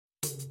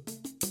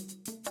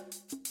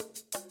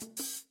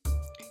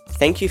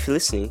Thank you for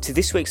listening to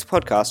this week's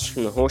podcast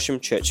from the Horsham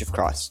Church of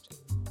Christ.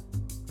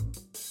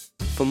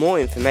 For more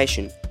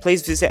information,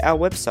 please visit our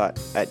website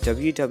at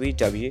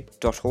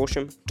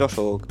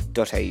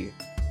www.horsham.org.au.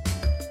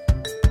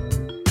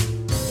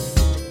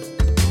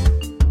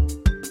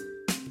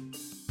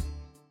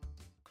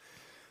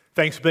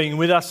 Thanks for being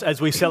with us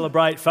as we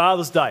celebrate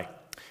Father's Day.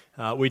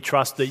 We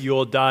trust that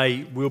your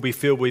day will be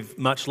filled with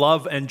much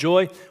love and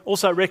joy.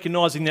 Also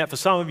recognising that for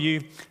some of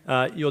you,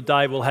 your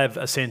day will have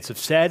a sense of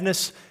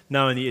sadness,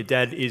 knowing that your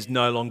dad is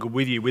no longer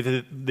with you.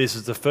 Whether this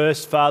is the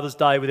first Father's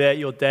Day without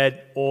your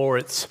dad or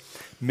it's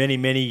many,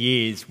 many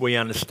years, we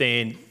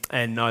understand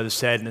and know the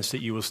sadness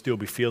that you will still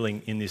be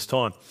feeling in this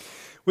time.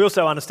 We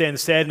also understand the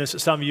sadness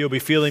that some of you will be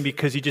feeling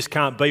because you just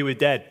can't be with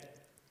dad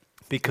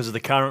because of the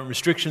current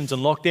restrictions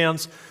and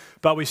lockdowns.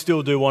 But we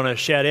still do want to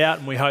shout out,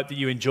 and we hope that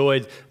you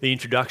enjoyed the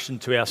introduction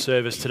to our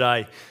service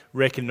today,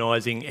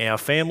 recognising our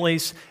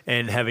families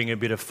and having a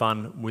bit of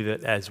fun with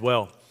it as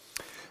well.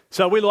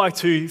 So we like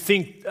to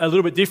think a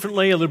little bit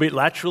differently, a little bit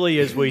laterally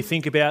as we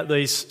think about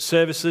these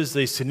services,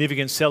 these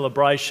significant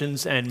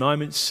celebrations and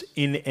moments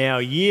in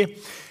our year.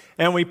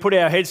 And we put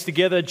our heads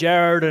together,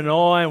 Jared and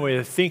I, and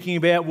we're thinking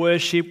about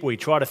worship. We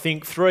try to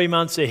think 3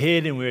 months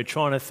ahead, and we're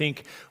trying to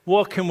think,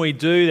 what can we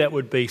do that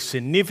would be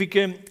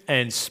significant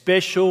and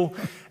special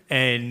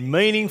and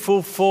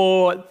meaningful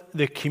for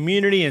the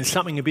community and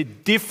something a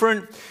bit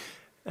different,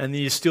 and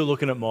you're still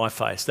looking at my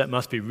face. That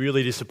must be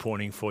really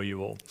disappointing for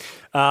you all.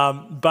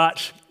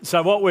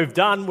 So what we've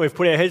done, we've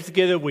put our heads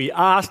together, we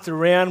asked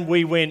around,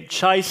 we went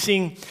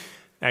chasing.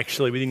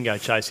 Actually, we didn't go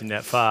chasing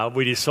that far.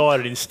 We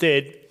decided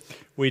instead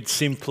we'd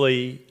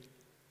simply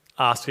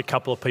ask a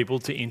couple of people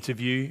to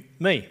interview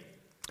me.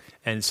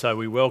 And so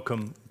we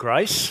welcome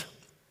Grace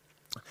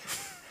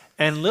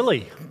and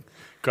Lily.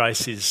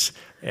 Grace is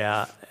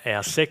our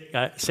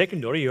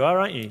second daughter. You are,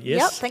 aren't you?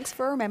 Yes. Yep, thanks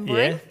for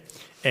remembering. Yeah.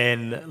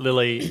 And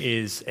Lily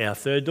is our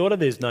third daughter.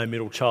 There's no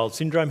middle child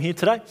syndrome here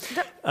today.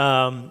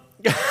 So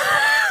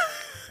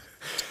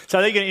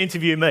they're going to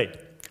interview me.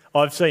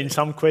 I've seen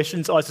some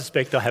questions. I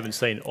suspect I haven't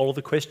seen all of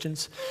the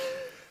questions.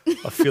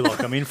 I feel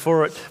like I'm in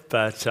for it.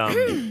 But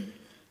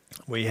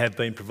we have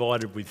been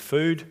provided with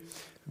food,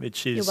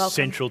 which is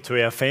central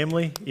to our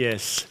family.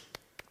 Yes.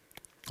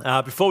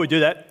 Before we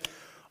do that,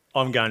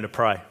 I'm going to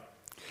pray.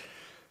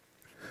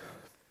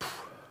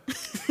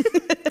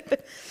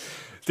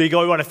 Dear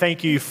God, we want to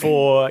thank you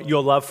for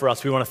your love for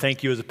us. We want to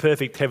thank you as a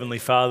perfect Heavenly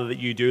Father that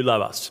you do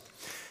love us.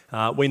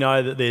 We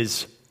know that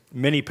there's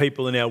many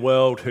people in our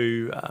world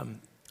who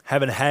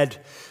haven't had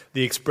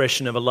the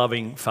expression of a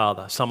loving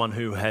Father, someone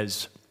who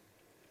has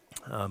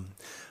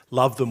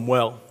loved them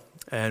well.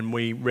 And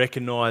we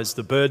recognise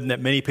the burden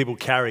that many people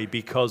carry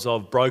because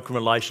of broken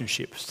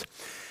relationships.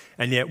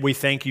 And yet we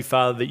thank you,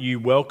 Father, that you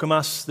welcome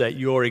us, that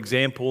your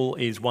example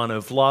is one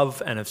of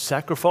love and of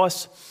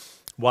sacrifice,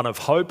 one of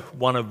hope,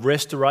 one of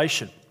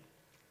restoration.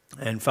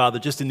 And Father,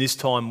 just in this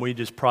time, we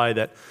just pray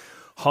that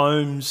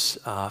homes,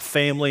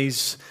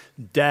 families,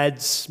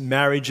 dads,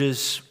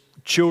 marriages,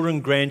 children,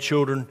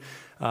 grandchildren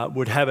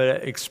would have an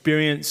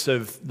experience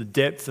of the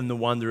depth and the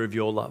wonder of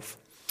your love.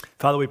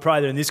 Father, we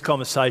pray that in this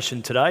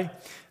conversation today,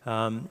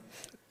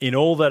 in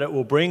all that it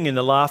will bring, in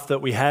the laugh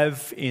that we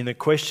have, in the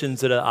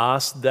questions that are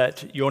asked,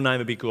 that your name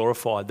would be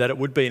glorified, that it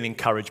would be an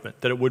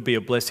encouragement, that it would be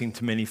a blessing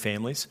to many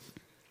families,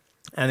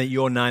 and that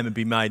your name would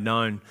be made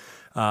known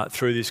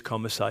through this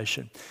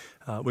conversation.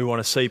 We want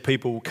to see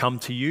people come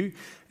to you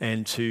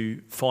and to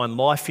find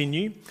life in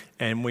you,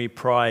 and we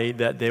pray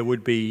that there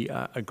would be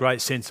a great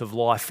sense of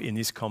life in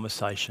this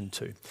conversation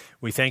too.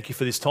 We thank you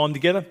for this time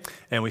together,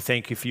 and we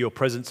thank you for your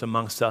presence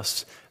amongst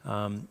us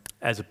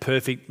as a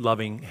perfect,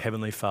 loving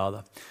Heavenly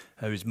Father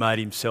who's made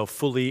himself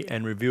fully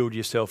and revealed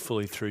yourself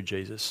fully through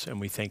Jesus,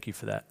 and we thank you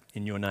for that.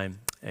 In your name,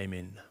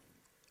 amen.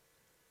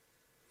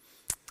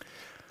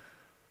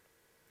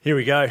 Here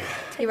we go.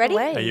 Are you ready?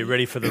 Are you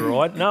ready for the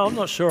ride? No, I'm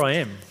not sure I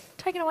am.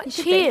 Take it away.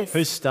 Cheers.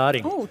 Who's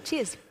starting? Oh,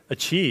 cheers. A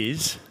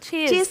cheers?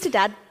 Cheers. Cheers to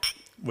Dad.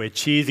 We're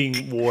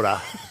cheersing water.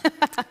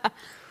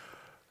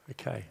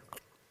 Okay.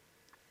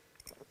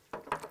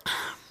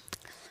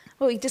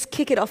 Well, we just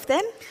kick it off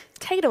then.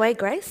 Take it away,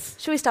 Grace.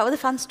 Should we start with a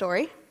fun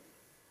story?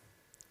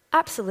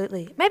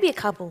 Absolutely. Maybe a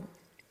couple.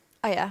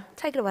 Oh, yeah.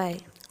 Take it away.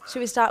 Should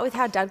we start with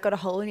how Dad got a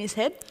hole in his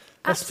head?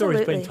 That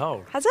story's been Absolutely.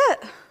 told. Has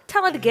it?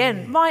 Tell it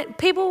again.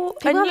 People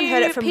haven't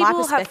heard it from my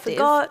people have perspective.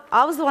 forgot.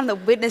 I was the one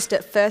that witnessed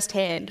it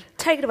firsthand.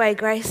 Take it away,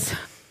 Grace.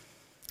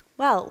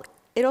 Well,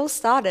 it all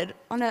started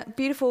on a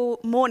beautiful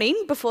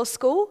morning before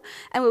school,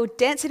 and we were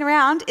dancing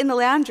around in the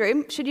lounge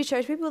room. Should you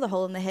show people the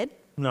hole in the head?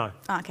 No.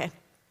 Oh, okay.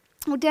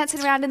 We were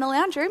dancing around in the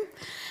lounge room,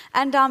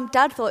 and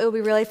Dad thought it would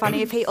be really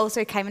funny if he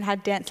also came and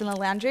had dance in the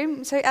lounge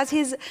room. So as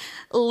he's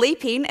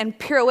leaping and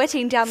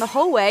pirouetting down the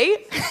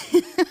hallway,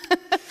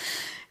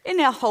 in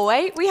our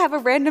hallway, we have a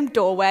random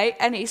doorway,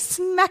 and he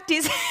smacked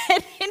his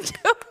head into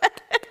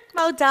it.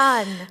 Well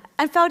done.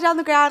 And fell down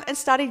the ground and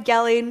started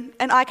yelling,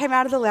 and I came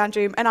out of the lounge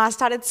room and I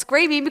started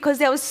screaming because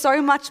there was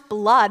so much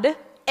blood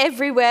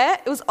everywhere.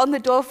 It was on the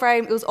door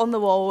frame, it was on the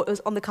wall, it was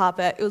on the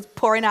carpet, it was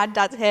pouring out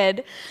Dad's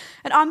head.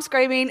 And I'm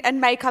screaming, and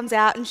May comes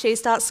out and she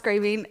starts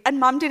screaming. And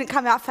Mum didn't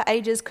come out for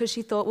ages because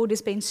she thought we were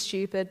just being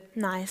stupid.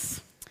 Nice.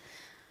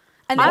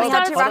 And I then we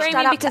had started to rush Dad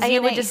screaming up to because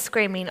you were A&E. just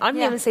screaming. I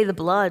didn't Yeah. even see the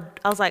blood.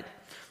 I was like,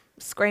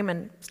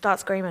 screaming, start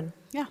screaming.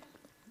 Yeah.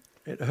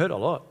 It hurt a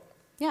lot.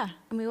 Yeah.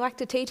 And we whacked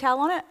a tea towel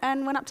on it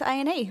and went up to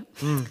A&E.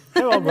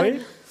 How old were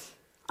you?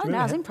 I don't know,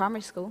 I was in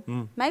primary school.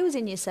 May was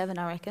in year 7,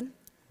 I reckon.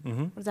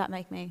 Mm-hmm. What does that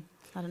make me?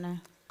 I don't know.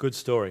 Good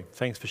story.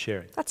 Thanks for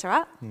sharing. That's all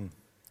right.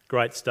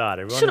 Great start,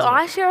 everyone. Should isn't it?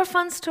 I share a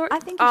fun story? I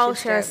think you I'll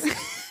should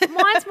share.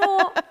 Mine's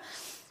more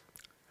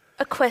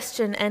a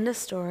question and a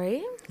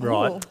story.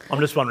 Right. Ooh. I'm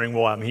just wondering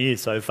why I'm here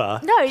so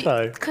far. No,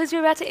 So, because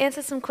you're about to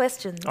answer some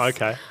questions.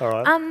 okay, all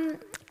right.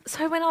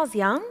 So when I was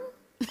young,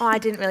 I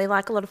didn't really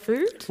like a lot of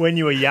food. When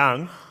you were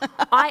young,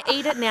 I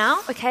eat it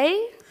now,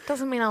 okay?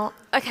 Doesn't mean I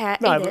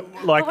no, eat it.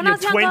 but like But when you're I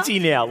was younger, 20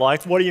 now.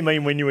 Like, what do you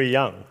mean when you were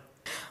young?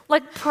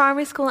 like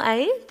primary school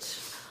age,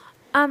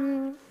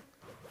 I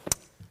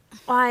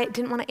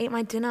didn't want to eat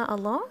my dinner a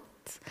lot.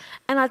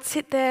 And I'd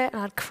sit there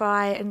and I'd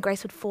cry and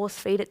Grace would force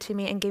feed it to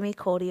me and give me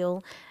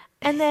cordial.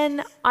 And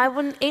then I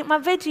wouldn't eat my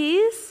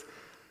veggies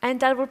and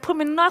Dad would put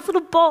them in a nice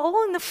little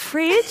bowl in the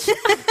fridge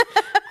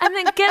and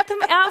then get them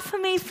out for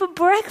me for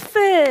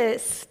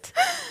breakfast.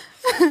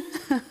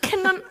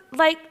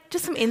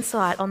 Just some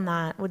insight on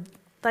that.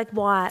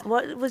 Why?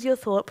 What was your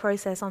thought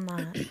process on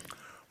that?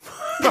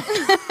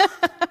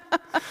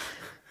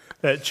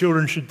 That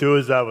children should do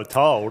as they were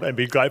told and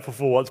be grateful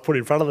for what's put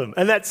in front of them.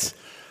 And that's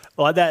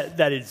like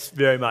that is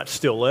very much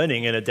still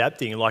learning and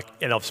adapting.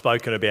 And I've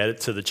spoken about it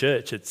to the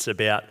church. It's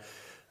about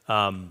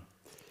trying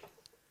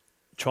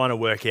to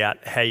work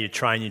out how you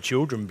train your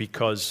children,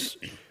 because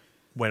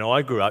when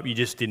I grew up, you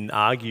just didn't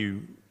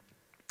argue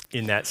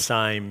in that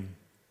same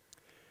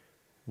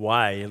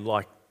way.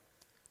 Like,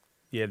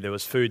 yeah, there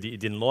was food that you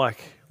didn't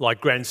like. Like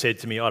Gran said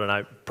to me, I don't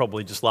know,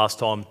 probably just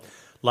last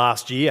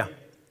year,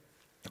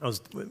 I was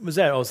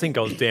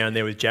down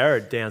there with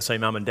Jared, down to see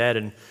Mum and Dad,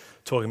 and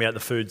talking about the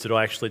foods that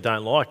I actually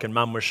don't like, and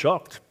Mum was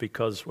shocked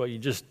because, well, you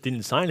just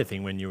didn't say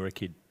anything when you were a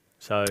kid.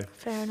 So,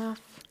 Fair enough.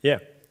 yeah.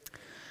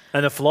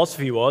 And the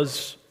philosophy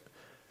was,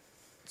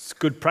 it's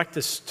good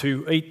practice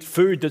to eat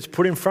food that's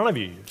put in front of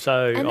you.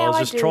 So And I now was I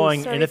just do,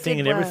 trying so it anything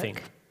did and everything.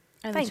 work.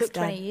 Only Thanks, took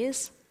 20 Dad.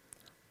 years.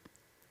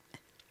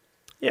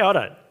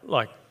 Yeah,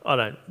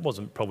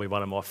 wasn't probably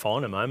one of my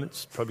finer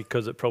moments, probably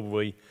because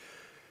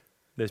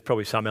there's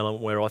probably some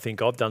element where I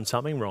think I've done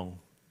something wrong.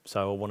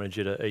 So I wanted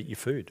you to eat your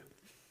food.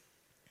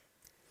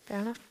 Fair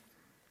enough.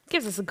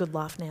 Gives us a good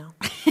laugh now.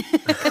 We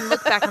can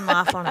look back and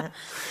laugh on it.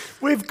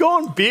 We've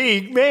gone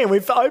big, man.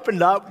 We've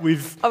opened up.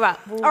 All right.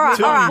 We'll All right,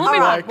 move all right, on. all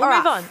We'll right, move all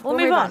on. right. We'll We'll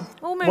move move on. on.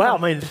 We'll move Wow,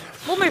 on. I mean,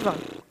 We'll move on.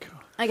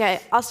 Okay,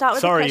 I'll start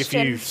with sorry the if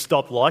question. you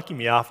stopped liking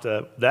me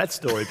after that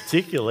story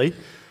particularly.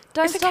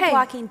 Don't It's stop okay.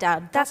 liking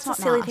Dad. That's not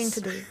a silly nice. thing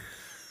to do.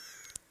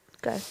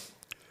 Go.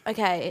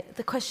 Okay,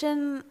 the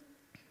question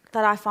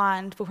that I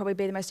find will probably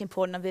be the most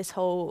important of this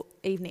whole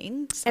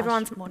evening. / It's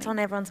morning. on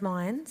everyone's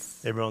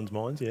minds. Everyone's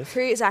minds, yes. Who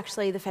is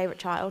actually the favourite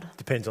child?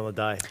 Depends on the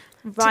day.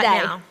 Right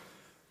Today. now.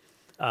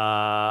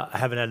 I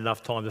haven't had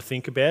enough time to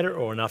think about it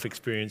or enough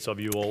experience of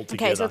you all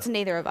together. Okay, so it's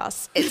neither of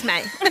us. It's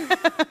me.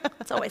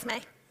 It's always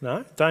me.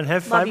 No, don't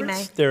have Love you,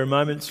 favourites. May.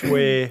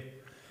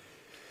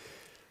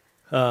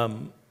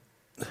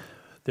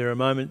 There are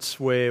moments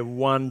where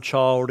one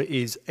child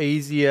is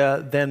easier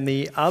than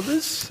the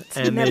others,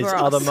 and never there's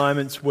us. other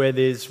moments where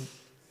there's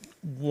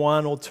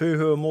one or two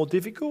who are more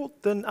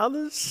difficult than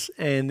others,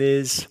 and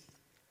there's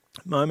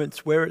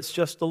moments where it's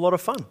just a lot of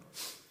fun.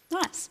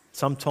 Nice.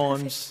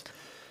 Sometimes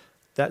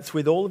that's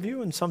with all of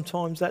you, and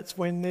sometimes that's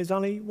when there's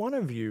only one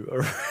of you.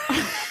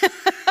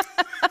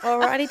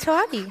 Alrighty,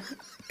 tidy.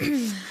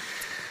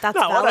 That's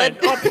No, valid.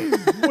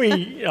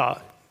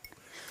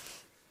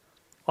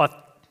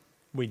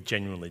 We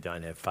genuinely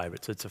don't have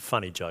favourites. It's a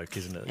funny joke,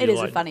 isn't it? It is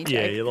a funny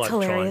Yeah, joke. you like It's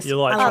trying. hilarious. You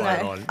like I love trying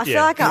it. on. I yeah.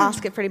 feel like I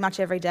ask it pretty much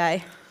every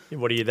day.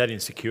 What are you that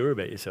insecure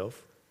about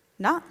yourself?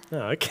 No. Oh,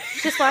 okay.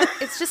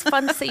 It's just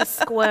fun to see you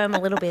squirm a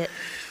little bit.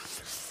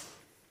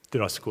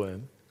 Did I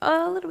squirm?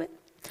 A little bit.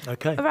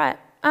 Okay. All right.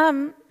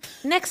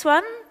 Next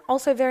one,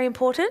 also very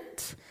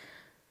important.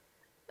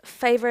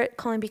 Favorite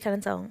Colin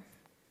Buchanan song?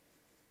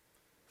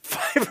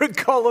 Favourite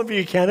Colin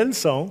Buchanan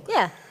song?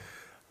 Yeah,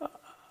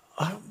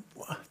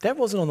 That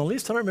wasn't on the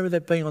list. I don't remember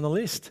that being on the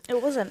list.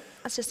 it wasn't.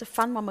 That's just a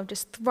fun one we've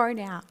just thrown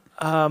out.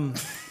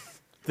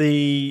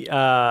 The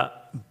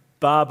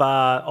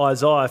Baba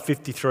Isaiah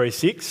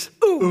 53:6.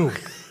 Ooh.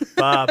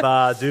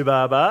 Baba do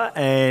Baba,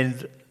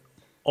 and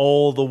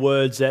all the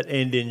words that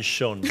end in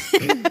shun.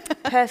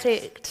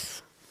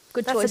 Perfect.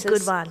 Good That's choices. a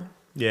good one.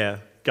 Yeah,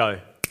 go.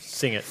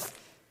 Sing it.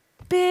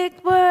 Big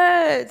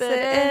words that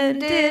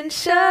end in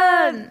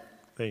shun.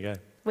 There you go.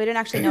 We don't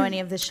actually know any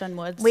of the shun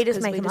words. We just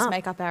 'cause make we them just up.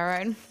 make up our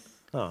own.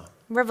 Oh,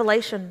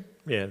 Revelation.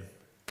 yeah.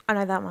 I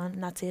know that one,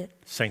 and that's it.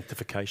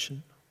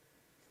 Sanctification.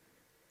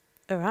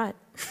 All right.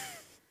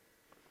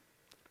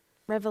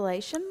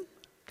 Revelation?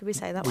 Did we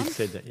say that We one?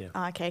 said that, yeah.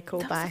 Oh, okay, cool.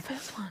 That Bye. was the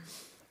first one.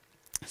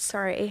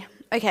 Sorry.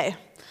 Okay.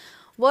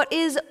 What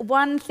is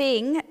one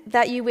thing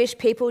that you wish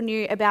people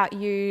knew about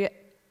you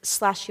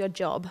 / your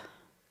job?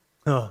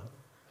 Oh.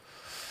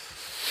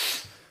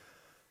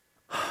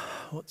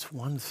 What's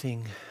one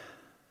thing?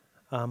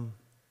 That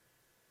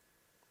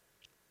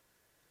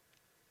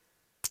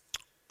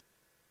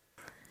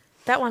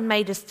one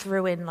May just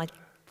threw in like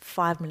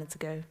 5 minutes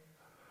ago.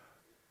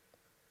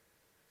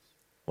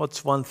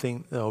 What's one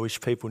thing that I wish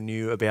people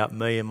knew about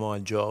me and my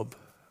job?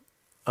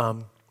 I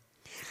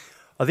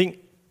think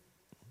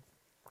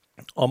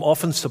I'm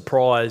often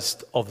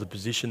surprised of the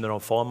position that I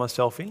find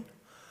myself in.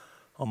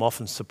 I'm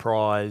often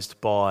surprised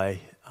by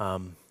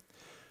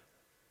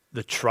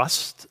the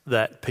trust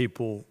that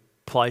people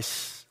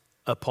place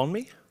upon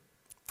me.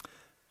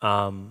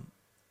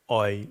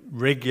 I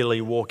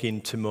regularly walk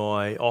into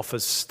my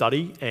office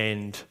study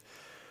and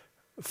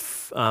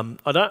I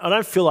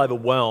don't feel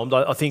overwhelmed.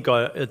 I think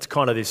it's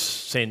kind of this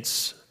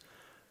sense.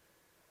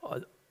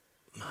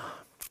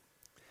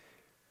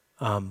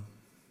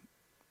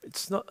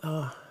 It's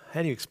not.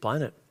 How do you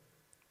explain it?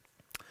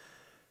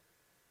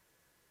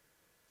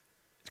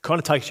 It kind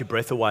of takes your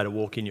breath away to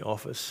walk in your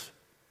office,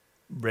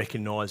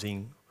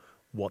 recognising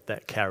what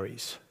that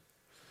carries,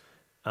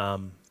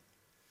 and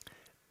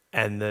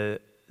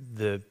the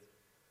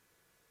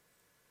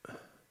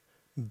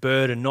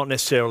burden, not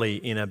necessarily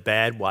in a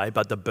bad way,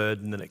 but the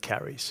burden that it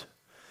carries.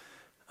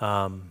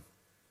 And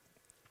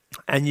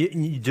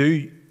you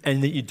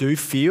do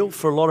feel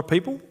for a lot of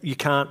people. You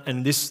can't,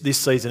 and this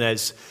season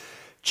has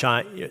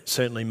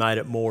certainly made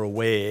it more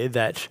aware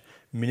that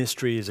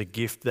ministry is a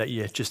gift that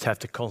you just have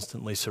to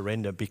constantly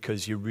surrender,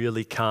 because you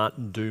really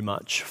can't do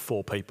much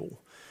for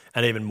people.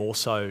 And even more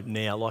so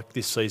now, like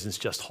this season's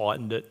just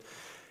heightened it.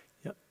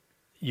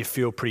 You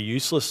feel pretty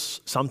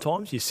useless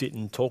sometimes. You sit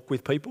and talk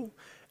with people,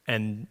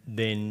 and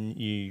then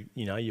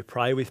you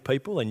pray with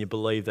people, and you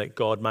believe that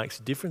God makes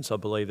a difference. I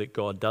believe that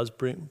God does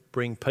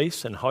bring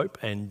peace and hope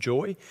and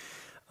joy,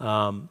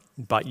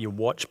 but you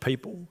watch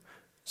people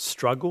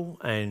struggle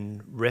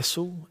and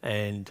wrestle,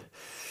 and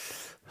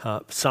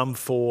some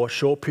for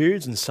short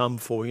periods, and some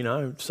for,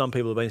 some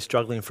people have been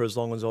struggling for as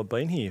long as I've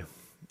been here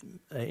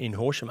in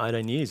Horsham,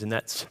 18 years, and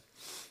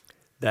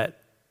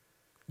that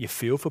you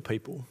feel for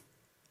people,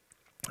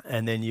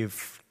 and then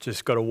you've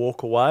just got to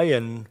walk away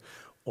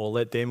or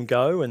let them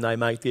go, and they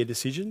make their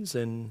decisions,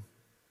 and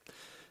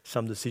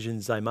some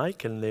decisions they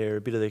make and they're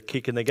a bit of the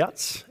kick in the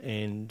guts,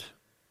 and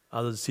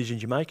other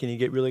decisions you make and you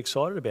get really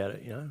excited about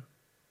it,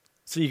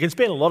 So you can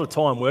spend a lot of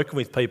time working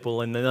with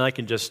people, and then they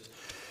can just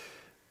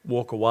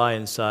walk away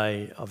and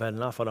say, I've had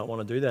enough, I don't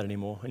want to do that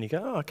anymore. And you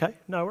go, oh, okay,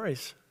 no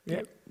worries.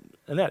 Yeah.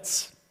 And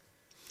that's,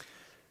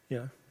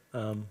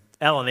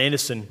 Alan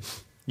Anderson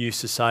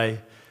used to say,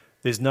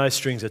 there's no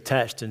strings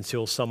attached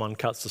until someone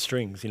cuts the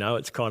strings.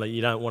 It's kind of,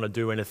 you don't want to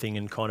do anything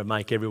and kind of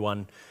make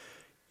everyone,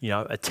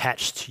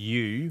 attached to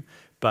you,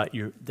 but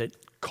that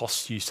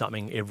costs you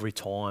something every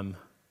time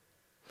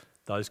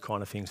those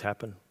kind of things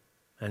happen.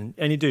 And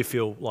you do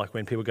feel like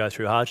when people go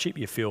through hardship,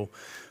 you feel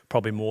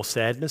probably more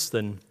sadness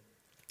than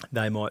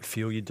they might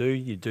feel you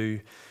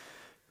do.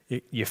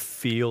 You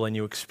feel and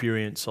you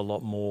experience a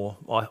lot more.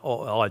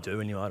 I do,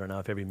 and I don't know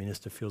if every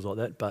minister feels like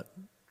that, but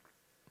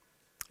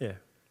yeah.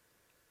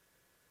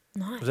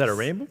 Nice. Was that a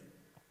ramble?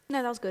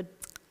 No, that was good.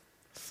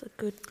 That's a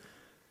good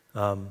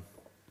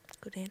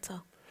answer.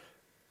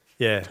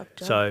 Yeah, Top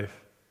job. so...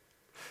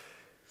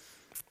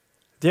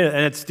 Yeah,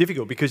 and it's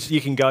difficult because you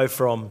can go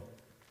from...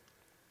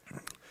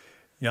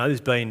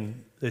 there's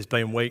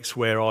been weeks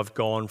where I've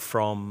gone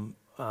from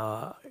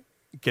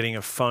getting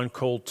a phone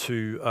call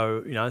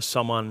to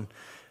someone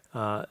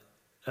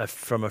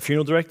from a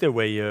funeral director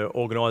where you're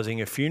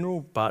organising a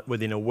funeral, but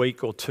within a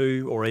week or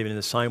two, or even in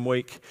the same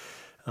week,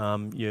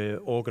 you're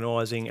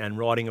organising and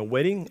writing a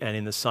wedding, and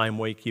in the same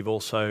week you've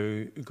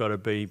also got to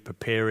be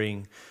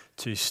preparing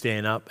to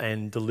stand up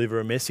and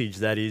deliver a message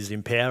that is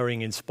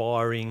empowering,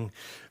 inspiring,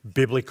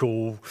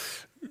 biblical,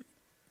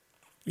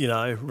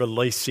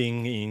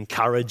 releasing,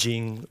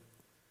 encouraging,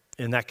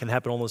 and that can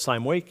happen all in the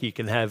same week. You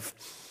can have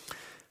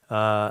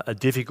a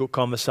difficult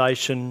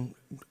conversation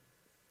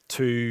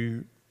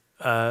to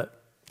a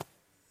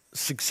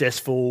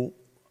successful,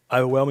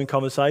 overwhelming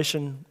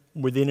conversation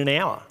within an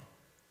hour.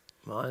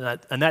 Right?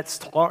 And that's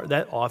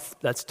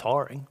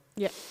tiring.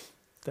 Yeah.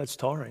 That's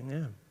tiring,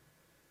 yeah.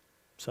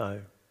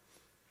 So,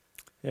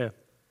 yeah.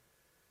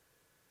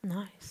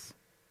 Nice.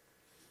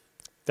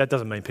 That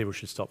doesn't mean people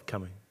should stop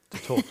coming to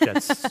talk.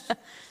 That's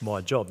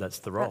my job. That's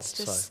the role. That's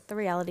just the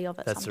reality of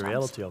it. That's sometimes. the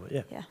reality of it.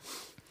 Yeah. Yeah.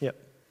 Yep.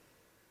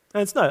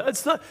 And it's not. In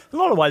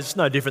a lot of ways, it's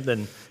no different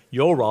than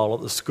your role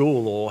at the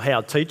school, or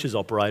how teachers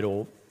operate,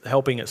 or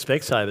helping at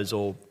Specsavers,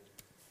 or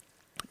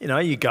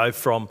you go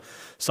from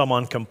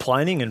someone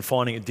complaining and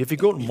finding it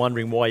difficult and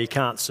wondering why you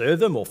can't serve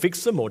them or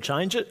fix them or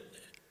change it,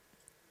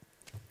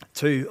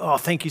 to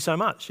thank you so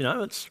much.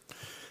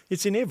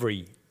 It's in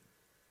every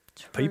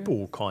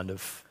people kind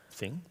of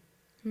thing.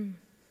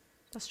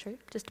 That's true.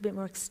 Just a bit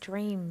more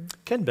extreme.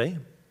 Can be.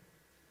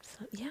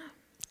 So, yeah.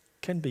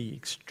 Can be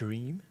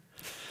extreme.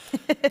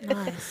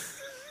 Nice.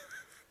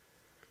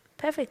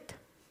 Perfect.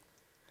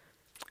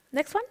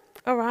 Next one?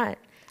 All right.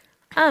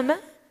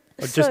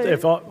 Just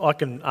if I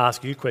can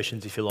ask you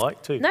questions if you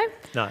like too. No.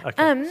 No.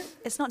 Okay.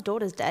 It's not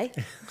Daughter's Day.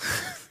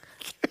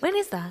 When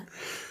is that?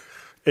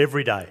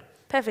 Every day.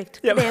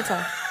 Perfect. Yep. Good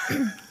answer.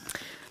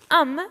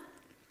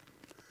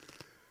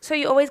 So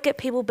you always get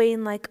people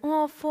being like,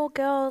 "Oh, 4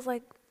 girls,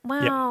 like,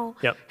 wow."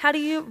 Yep. How do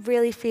you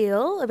really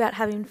feel about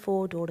having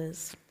 4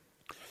 daughters?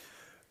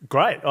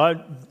 Great.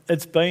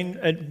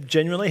 It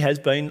genuinely has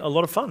been a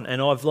lot of fun,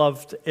 and I've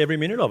loved every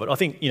minute of it. I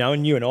think,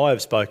 and you and I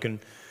have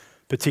spoken,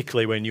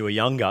 particularly when you were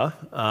younger,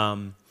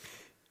 and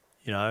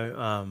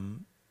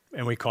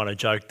we kind of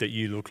joked that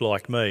you look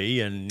like me,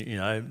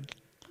 and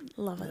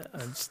Love it.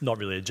 it's not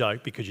really a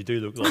joke because you do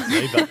look like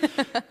me,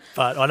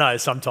 but I know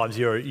sometimes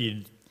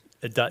you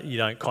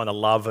don't kind of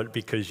love it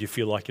because you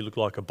feel like you look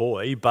like a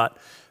boy, but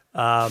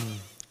A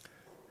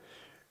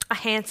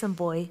handsome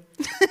boy.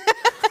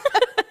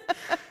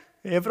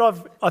 yeah,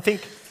 but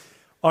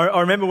I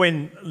remember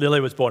when Lily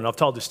was born, and I've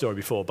told this story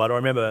before, but I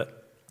remember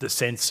the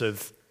sense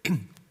of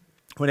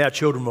when our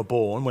children were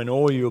born, when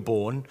all you were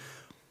born,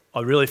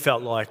 I really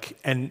felt like,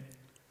 and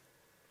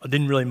I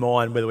didn't really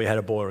mind whether we had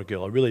a boy or a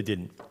girl, I really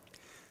didn't.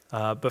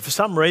 But for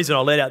some reason, I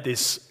let out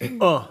this,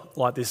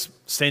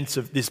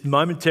 this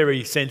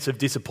momentary sense of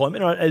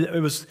disappointment.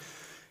 It was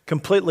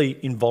completely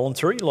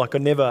involuntary, like I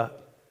never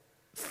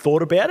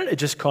thought about it, it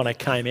just kind of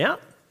came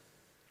out.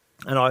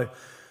 And I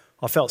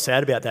felt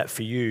sad about that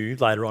for you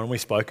later on. We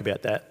spoke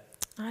about that.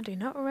 I do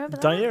not remember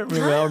that. Don't you?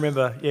 I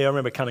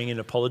remember coming in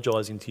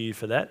apologising to you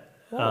for that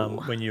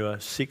when you were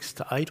 6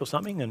 to 8 or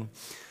something. And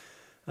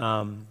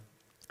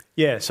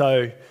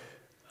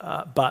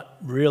but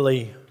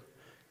really,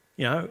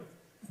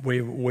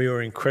 we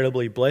were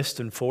incredibly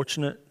blessed and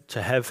fortunate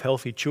to have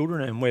healthy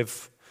children, and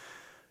we've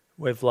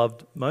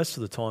loved most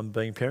of the time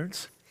being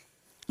parents.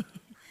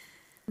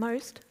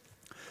 Most?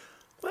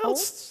 Well,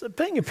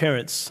 being a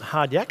parent's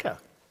hard yakka.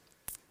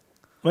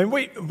 I mean,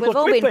 We've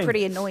all been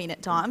pretty annoying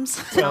at times.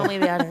 Tell me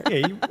about it.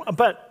 Yeah,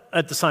 but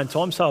at the same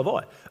time, so have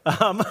I.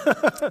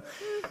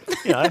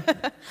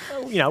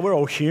 We're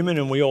all human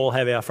and we all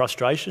have our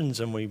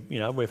frustrations, and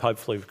we've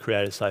hopefully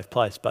created a safe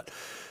place. But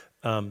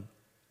if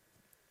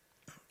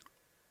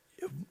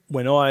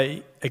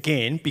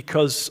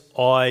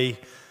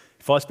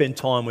I spend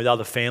time with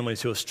other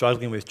families who are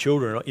struggling with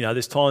children,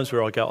 there's times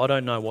where I go, I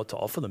don't know what to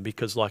offer them,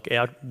 because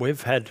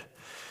we've had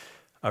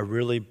a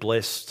really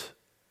blessed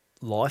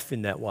life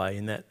in that way,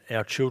 in that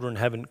our children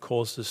haven't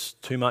caused us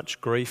too much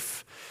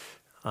grief.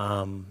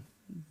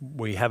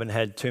 We haven't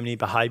had too many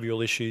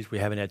behavioural issues. We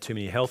haven't had too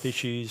many health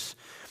issues.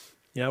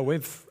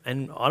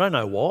 And I don't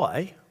know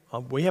why.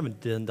 We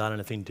haven't done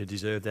anything to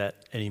deserve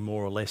that any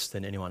more or less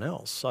than anyone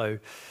else. So,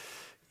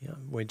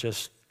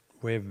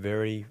 we're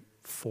very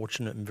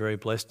fortunate and very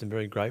blessed and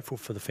very grateful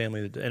for the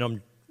family. And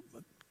I'm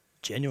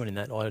genuine in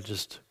that.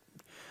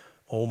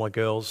 All my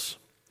girls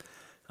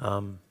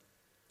are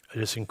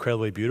just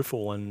incredibly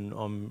beautiful, and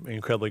I'm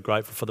incredibly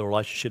grateful for the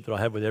relationship that I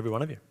have with every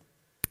one of you.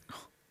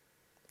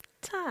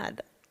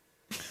 Dad,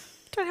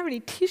 don't have any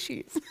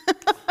tissues.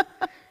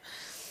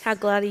 How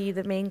glad are you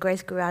that me and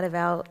Grace grew out of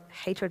our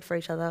hatred for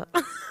each other?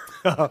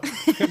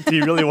 Do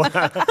you really want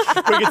to?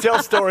 We could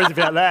tell stories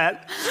about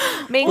that.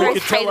 Me and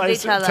Grace hated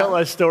each other. Tell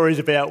those stories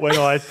about when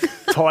I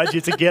tied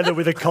you together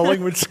with a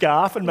Collingwood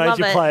scarf and made Love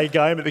you it. play a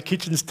game at the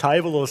kitchen's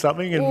table or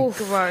something. And Ooh,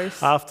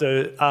 gross.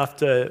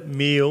 after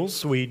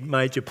meals, we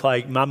made you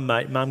play. Mum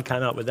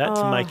came up with that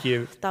to make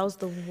you. That was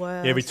the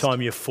worst. Every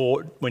time you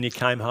fought when you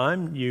came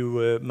home, you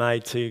were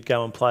made to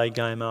go and play a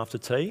game after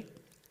tea.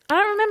 I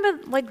don't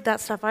remember that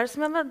stuff. I just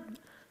remember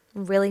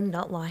really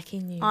not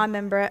liking you. I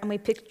remember it, and we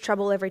picked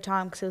trouble every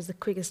time because it was the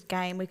quickest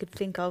game we could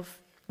think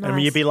of. I mean,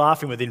 you'd be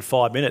laughing within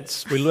 5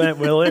 minutes. We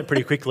learned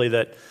pretty quickly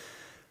that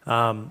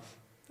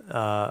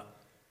I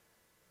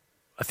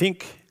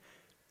think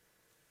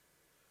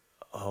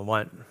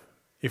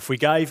if we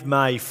gave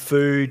May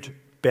food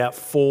about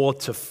 4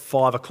 to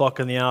 5 o'clock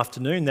in the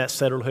afternoon, that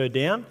settled her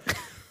down.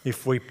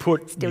 If we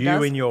put Still you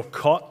does. in your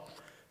cot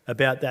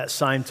about that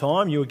same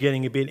time, you were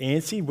getting a bit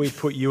antsy, we'd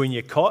put you in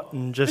your cot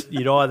and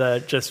you'd either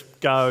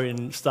just go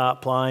and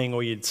start playing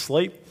or you'd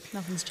sleep.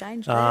 Nothing's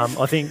changed there.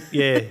 I think,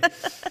 and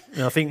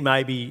I think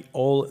maybe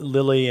all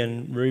Lily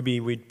and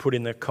Ruby we'd put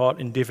in the cot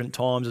in different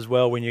times as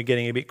well when you're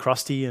getting a bit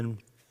crusty. And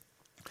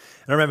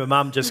I remember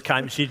Mum just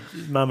came,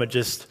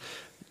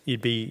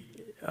 you'd be,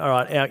 all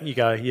right, out you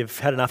go, you've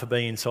had enough of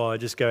being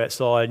inside, just go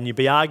outside. And you'd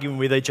be arguing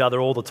with each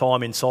other all the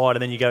time inside,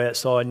 and then you go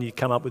outside and you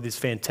come up with this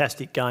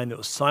fantastic game that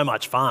was so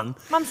much fun.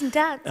 Mums and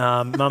dads.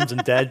 Mums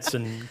and dads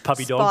and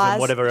puppy dogs Spies,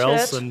 and whatever church.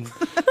 else, and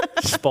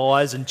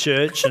spies and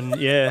church, and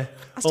I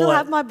still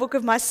have my book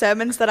of my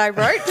sermons that I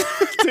wrote.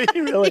 Do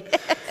you really?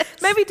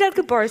 Maybe Dad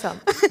could borrow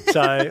some.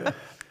 So,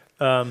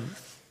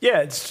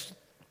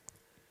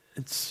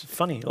 it's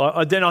funny.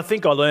 Then I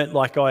think I learnt,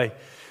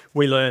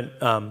 we learnt,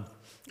 I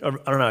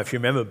don't know if you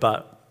remember,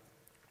 but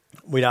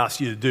we'd ask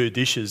you to do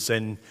dishes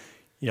and,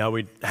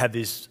 we'd have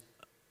this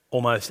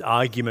almost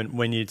argument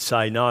when you'd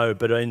say no,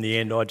 but in the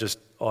end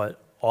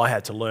I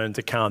had to learn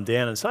to calm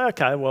down and say,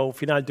 okay, well,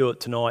 if you don't do it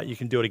tonight, you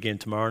can do it again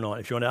tomorrow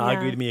night. If you want to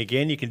argue with me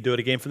again, you can do it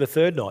again for the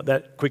third night.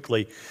 That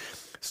quickly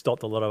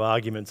stopped a lot of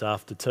arguments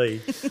after tea.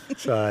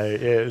 So,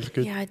 yeah, it was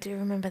good. Yeah, I do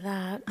remember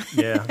that.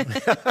 Yeah.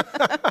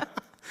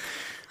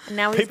 And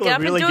now we People get are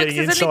up really and do it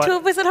getting because there's only two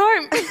of us at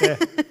home. Yeah.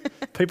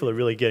 People are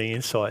really getting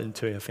insight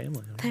into our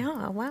family. They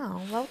are.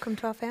 Wow. Welcome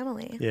to our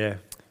family. Yeah.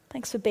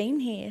 Thanks for being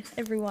here,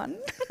 everyone.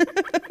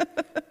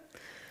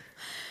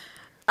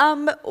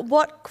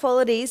 What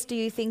qualities do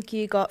you think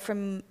you got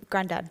from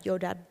Granddad, your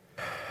dad?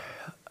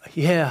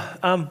 Yeah.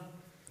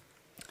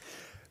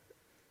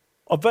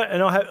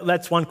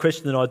 That's one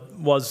question that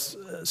I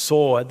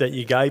saw that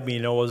you gave me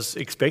and I was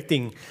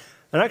expecting,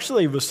 and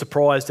actually was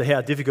surprised at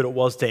how difficult it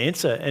was to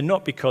answer, and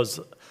not because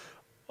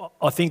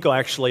I think I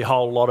actually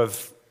hold a lot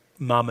of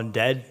mum and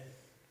dad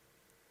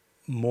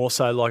more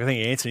so. Like I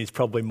think Anthony's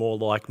probably more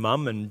like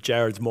mum and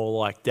Jared's more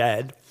like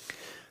dad,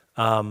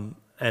 and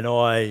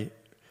I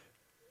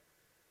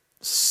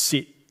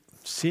sit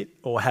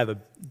or have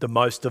the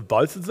most of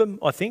both of them,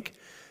 I think.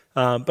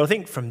 But I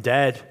think from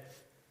Dad,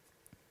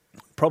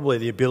 probably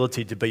the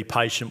ability to be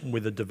patient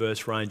with a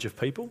diverse range of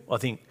people. I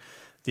think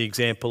the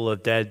example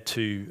of Dad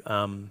to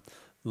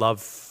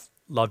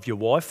love your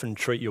wife and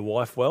treat your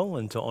wife well,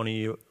 and to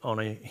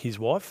honour his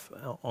wife,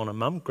 honour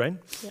Mum, Gran.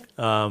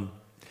 Yeah.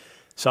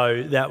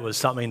 So that was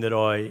something that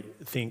I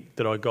think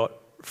that I got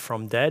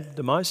from Dad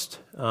the most.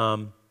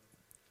 I've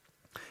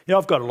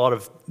got a lot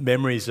of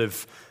memories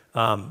of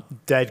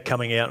Dad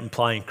coming out and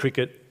playing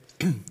cricket,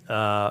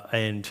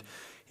 and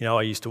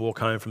I used to walk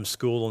home from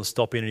school and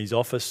stop in his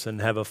office and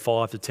have a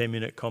 5 to 10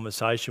 minute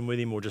conversation with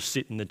him, or just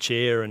sit in the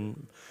chair.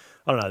 And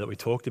I don't know that we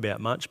talked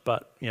about much,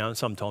 but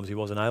sometimes he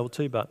wasn't able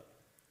to. But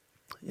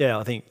yeah,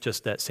 I think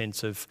just that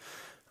sense of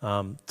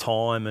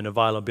time and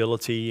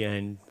availability,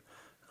 and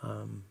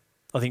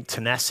I think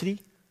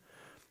tenacity.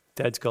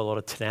 Dad's got a lot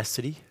of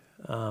tenacity,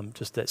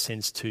 just that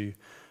sense to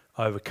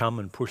overcome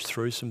and push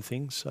through some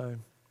things. So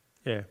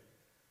yeah.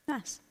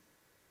 Nice.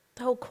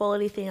 The whole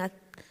quality thing,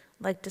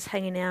 like just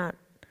hanging out.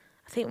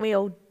 I think we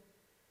all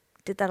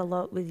did that a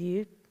lot with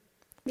you.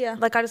 Yeah.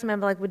 Like I just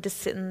remember we'd just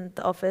sit in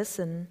the office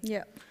and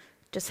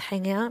just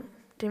hang out.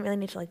 Didn't really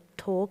need to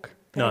talk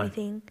about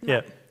anything.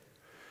 Yeah.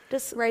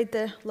 Just raid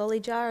the lolly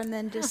jar and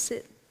then just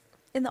sit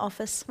in the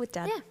office with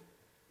Dad. Yeah.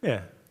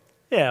 Yeah.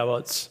 Yeah, well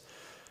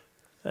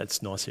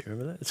that's nice that you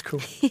remember that. It's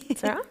cool.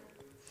 It's all right.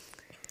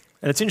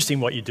 And it's interesting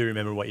what you do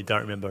remember and what you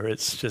don't remember.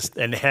 It's just,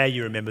 and how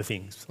you remember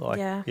things.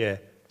 Yeah.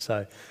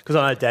 So, because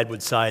I know Dad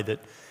would say that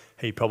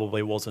he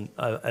probably wasn't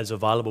as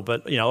available,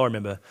 but I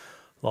remember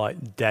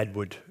Dad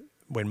would,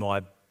 when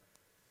my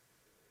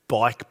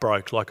bike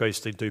broke, I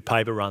used to do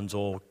paper runs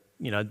or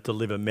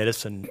deliver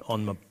medicine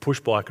on my push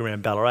bike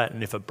around Ballarat,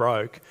 and if it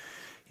broke,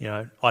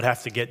 I'd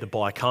have to get the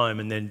bike home,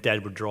 and then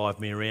Dad would drive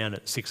me around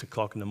at 6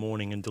 o'clock in the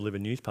morning and deliver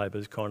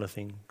newspapers, kind of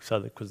thing. So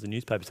because the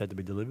newspapers had to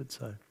be delivered,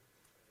 so.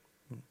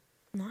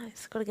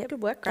 Nice. Got to get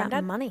good work, that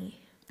Grandad. money.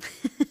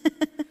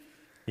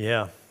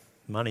 Yeah,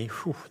 money.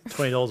 Whew,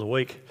 $20 a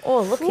week.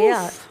 Oh, look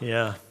out.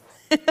 Yeah.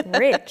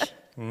 Rich.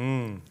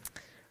 Mm.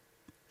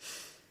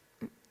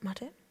 My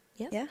turn?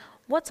 Yeah.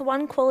 What's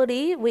one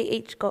quality we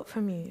each got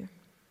from you?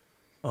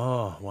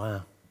 Oh,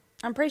 wow.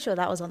 I'm pretty sure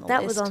that was on the list.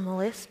 That was on the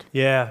list.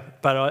 Yeah,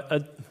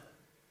 but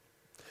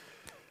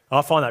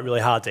I find that really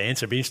hard to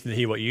answer. It'd be interesting to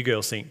hear what you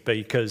girls think,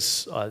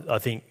 because I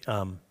think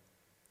I'd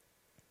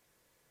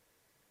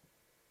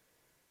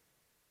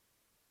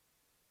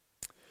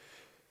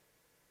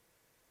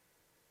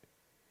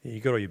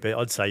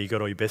say you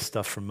got all your best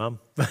stuff from Mum.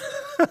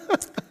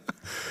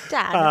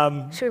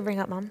 Dad. Should we bring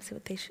up Mum, see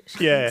what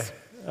she Yeah.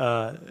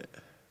 thinks?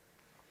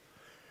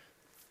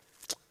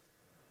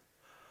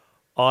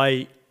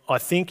 I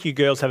think you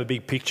girls have a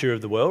big picture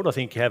of the world. I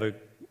think you have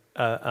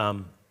a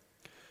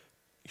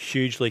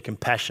hugely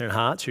compassionate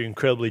hearts. You're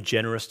incredibly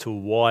generous to a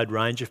wide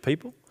range of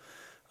people.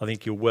 I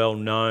think you're well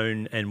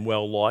known and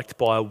well liked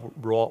by a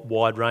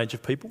wide range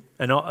of people.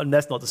 And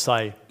that's not to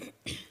say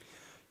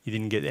you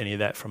didn't get any of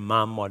that from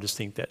Mum. I just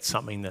think that's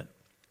something that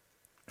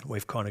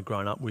we've kind of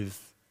grown up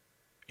with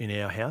in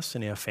our house,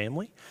 in our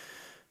family.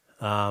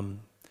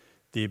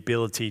 The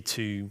ability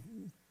to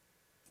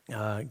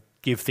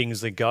give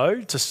things a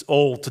go,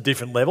 all to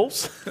different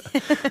levels.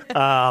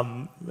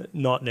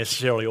 Not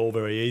necessarily all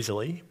very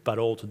easily, but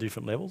all to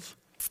different levels.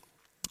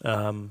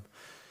 The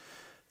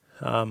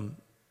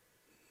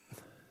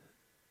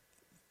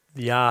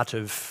art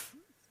of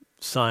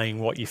saying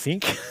what you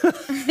think,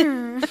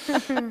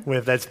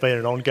 whether that's been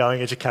an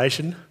ongoing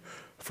education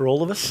for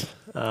all of us.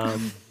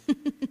 I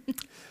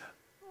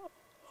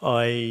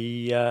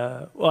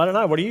don't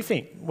know. What do you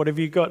think? What have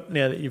you got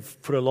now that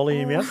you've put a lolly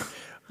in your mouth?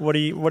 What do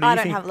you think? I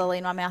don't have a lolly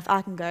in my mouth.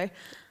 I can go.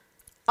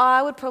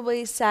 I would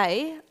probably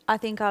say I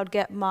think I would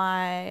get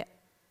my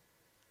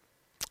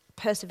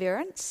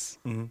perseverance,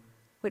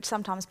 which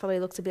sometimes probably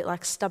looks a bit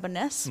like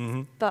stubbornness,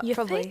 but You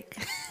probably.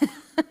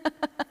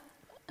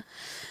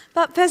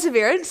 But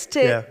perseverance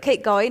to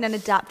keep going and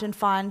adapt and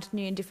find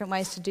new and different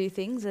ways to do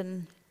things,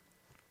 and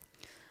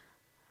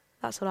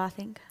that's what I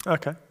think.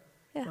 Okay.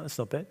 Yeah. Well, that's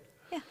not bad.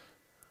 Yeah.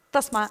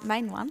 That's my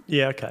main one.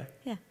 Yeah, okay.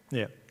 Yeah.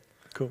 Yeah,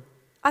 cool.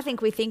 I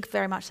think we think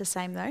very much the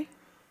same though.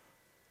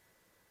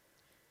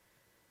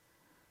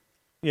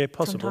 Yeah,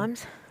 possibly.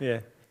 Sometimes. Yeah.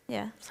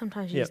 Yeah.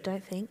 Sometimes you Yep. just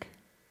don't think.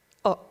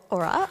 Oh, all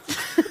right.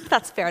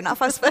 That's fair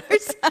enough, I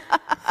suppose.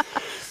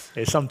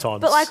 Yeah,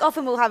 sometimes. But like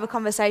often we'll have a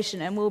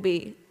conversation and we'll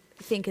be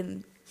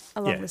thinking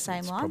along yeah, the same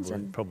it's lines.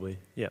 Probably,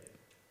 yeah.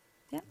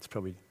 Yeah. It's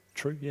probably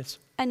true, yes.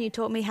 And you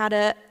taught me how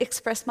to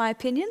express my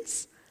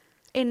opinions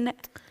in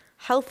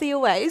healthier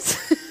ways.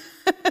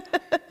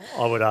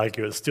 I would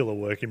argue it's still a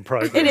work in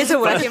progress. It is a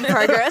work in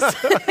progress.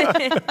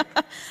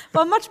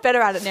 But I'm much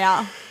better at it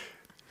now.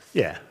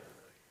 Yeah.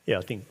 Yeah,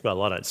 I think,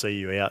 well, I don't see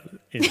you out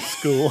in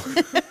school.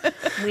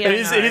 We It don't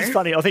is, know. it is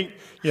funny. I think,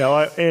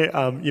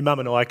 your mum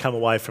and I come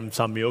away from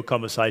some meal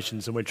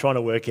conversations and we're trying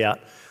to work out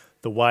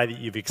the way that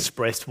you've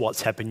expressed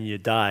what's happened in your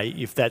day,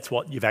 if that's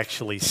what you've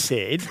actually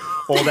said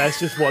or that's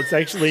just what's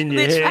actually in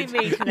your Literally head.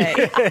 me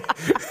today.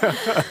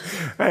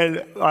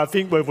 And I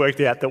think we've worked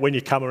out that when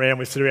you come around,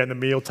 we sit around the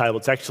meal table,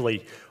 it's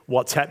actually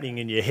what's happening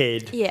in your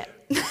head, Yeah.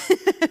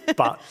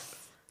 but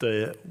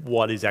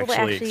what is we're actually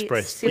actually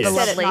expressed. super You Yes.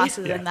 said it Lovely.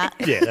 nicer than that.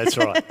 Yeah, that's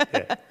right.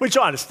 Yeah. Which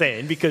I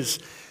understand because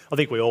I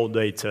think we all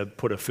need to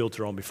put a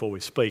filter on before we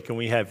speak, and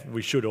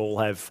we should all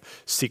have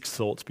 6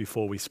 thoughts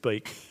before we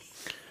speak.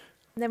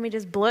 Then we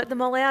just blurt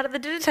them all out at the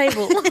dinner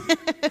table.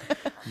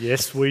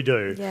 Yes, we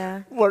do.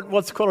 Yeah.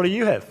 What's the quality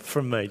you have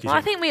from me? Do you Well,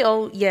 I think? think we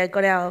all,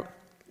 got our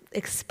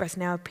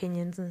expressing our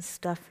opinions and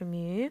stuff from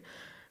you.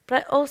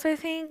 But I also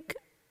think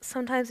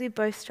sometimes we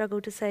both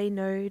struggle to say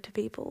no to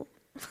people.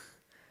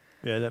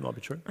 Yeah, that might be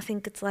true. I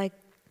think it's like,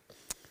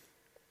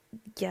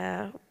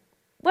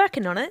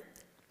 working on it.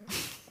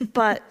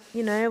 But,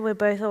 we're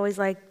both always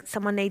like,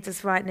 someone needs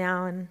us right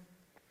now and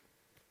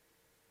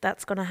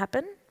that's going to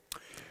happen.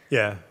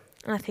 Yeah,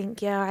 And I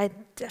think, I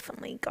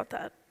definitely got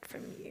that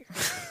from you.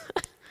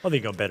 I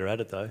think I'm better at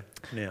it though.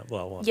 Now,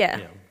 Yeah.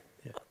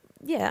 yeah.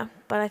 Yeah,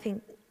 but I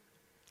think,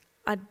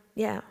 I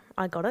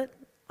got it.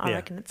 I Yeah.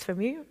 reckon it's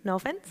from you, no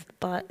offense.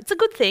 But it's a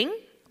good thing,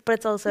 but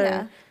it's also,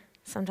 Yeah.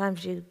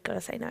 sometimes you got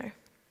to say no.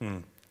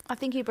 Mm. I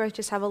think you both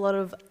just have a lot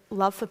of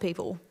love for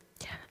people.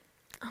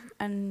 Yeah.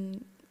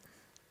 And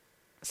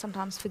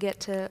sometimes forget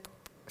to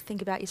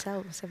think about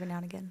yourselves every now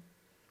and again.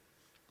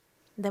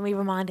 Then we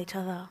remind each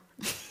other.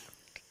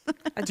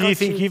 I Do you got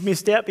think you've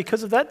missed out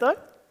because of that though?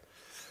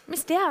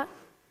 missed out?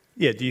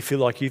 Yeah, do you feel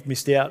like you've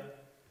missed out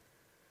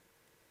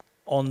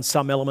on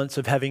some elements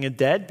of having a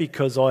dad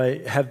because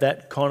I have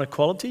that kind of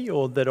quality,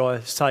 or that I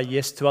say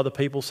yes to other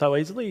people so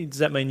easily? Does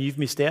that mean you've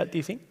missed out, do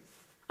you think?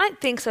 I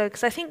don't think so,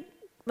 because I think,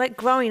 like,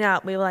 growing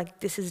up, we were like,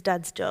 this is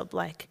Dad's job.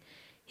 Like,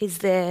 he's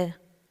there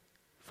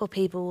for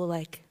people,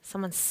 like,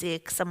 someone's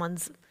sick,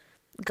 someone's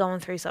going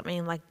through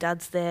something, like,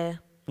 Dad's there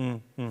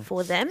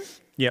for them,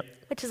 Yep,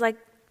 which is like,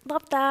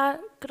 love that,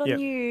 good on Yep.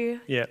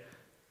 you. yep.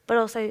 But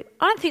also,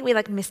 I don't think we,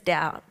 like, missed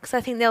out, because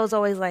I think there was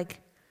always, like,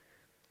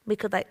 we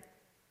could, like,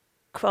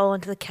 crawl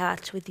onto the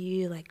couch with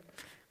you, like,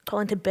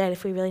 crawl into bed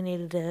if we really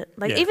needed it.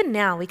 Like, Yeah. even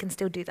now, we can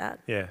still do that.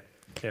 Yeah,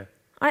 yeah.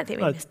 I don't think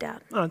we Oh, missed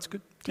out. Oh, that's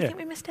good. Do you Yeah. think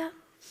we missed out?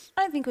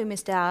 I don't think we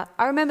missed out.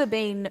 I remember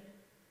being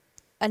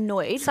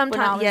annoyed when I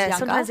Sometimes, was younger.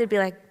 sometimes it'd be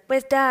like,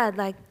 where's Dad?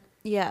 Like,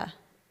 Yeah.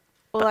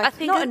 Or But I like,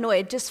 think not it-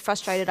 annoyed, just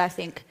frustrated, I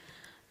think.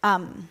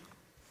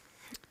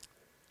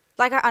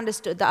 Like I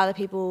understood that other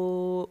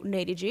people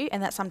needed you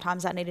and that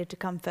sometimes that needed to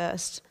come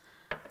first.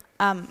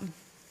 But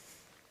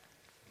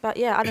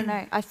yeah, I don't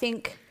know. I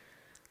think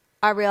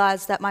I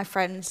realised that my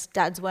friends'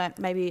 dads weren't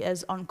maybe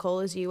as on call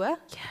as you were.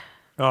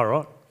 All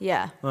right.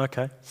 Yeah,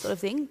 Okay. sort of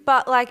thing.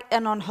 But like,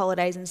 and on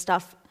holidays and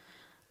stuff,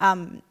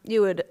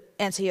 you would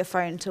answer your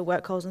phone to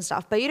work calls and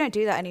stuff. But you don't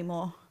do that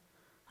anymore.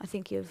 I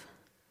think you've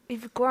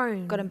we've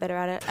grown. gotten better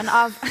at it. And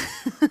I've...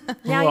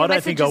 Now Well, your I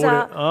don't think I messages would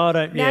are, have. I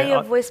don't. now Yeah.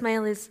 your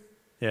voicemail is,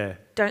 Yeah.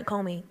 don't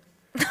call me.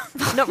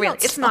 Not really.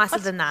 It's nicer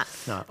than that.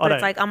 No, I But don't.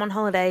 it's like, I'm on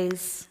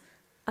holidays.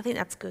 I think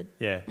that's good.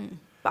 Yeah.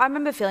 But I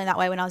remember feeling that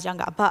way when I was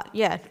younger. But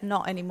yeah,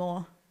 not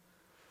anymore.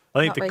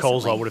 I think Not the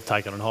calls I recently. would have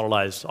taken on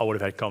holidays, I would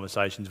have had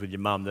conversations with your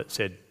mum that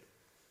said,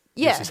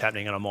 Yeah. this is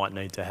happening and I might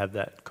need to have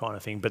that kind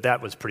of thing. But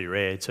that was pretty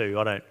rare too.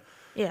 I don't.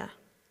 Yeah.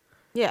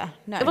 Yeah,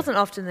 no. It wasn't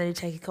often that he'd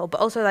take a call,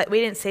 but also, like, we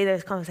didn't see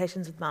those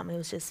conversations with Mum. It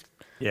was just,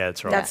 Yeah,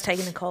 that's right. Dad's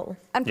taking a call.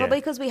 And Yeah. probably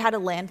because we had a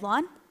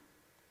landline.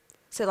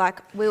 So like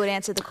we would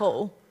answer the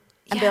call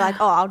and be Yeah. like,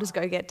 oh, I'll just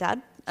go get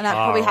Dad. And that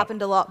probably right.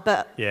 happened a lot,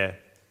 but... Yeah.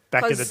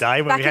 Back in the 'cause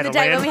day when back we in had the a day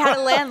land. when we had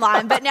a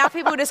landline, but now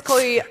people just call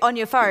you on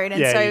your phone, and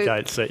Yeah, so you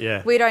don't see.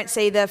 Yeah. we don't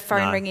see the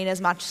phone No. ringing as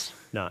much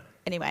No.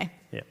 anyway.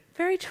 Yeah.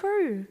 Very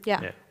true.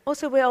 Yeah. Yeah.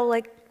 Also, we're all,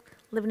 like,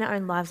 living our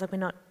own lives. Like, we're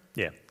not,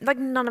 Yeah. like,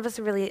 none of us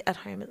are really at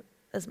home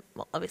as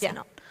well, obviously Yeah.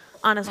 not.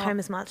 Aren't as Well, home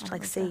as much, I like,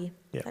 think so. see,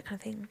 Yeah. that kind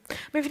of thing.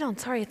 Moving on.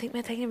 Sorry, I think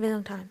we're taking a really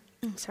long time.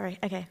 Sorry.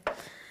 Okay.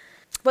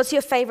 What's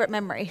your favourite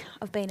memory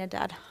of being a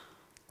dad?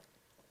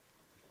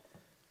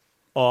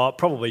 Oh,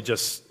 probably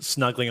just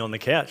snuggling on the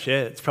couch.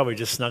 Yeah, it's probably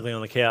just snuggling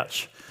on the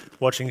couch,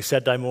 watching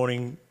Saturday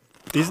morning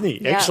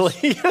Disney. Yes.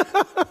 Actually,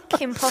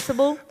 Kim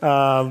Possible.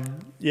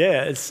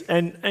 yeah. It's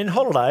and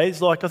holidays.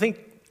 Like I think,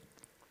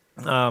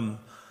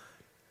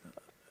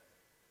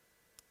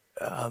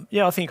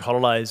 yeah, I think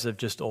holidays have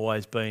just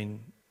always been.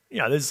 You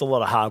know, there's a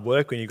lot of hard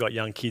work when you've got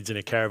young kids in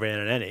a caravan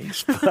and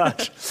annex,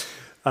 but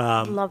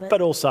Love it.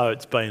 But also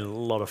it's been a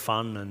lot of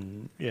fun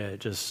and,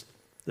 just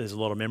there's a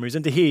lot of memories.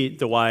 And to hear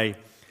the way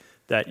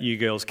that you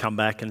girls come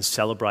back and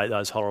celebrate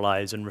those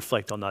holidays and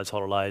reflect on those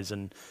holidays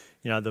and,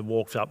 the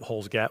walks up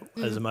Halls Gap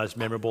as the most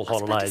memorable I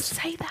was about to holidays.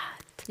 say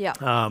that. Yeah,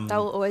 that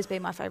will always be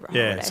my favourite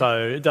holiday.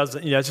 So it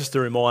doesn't, it's just a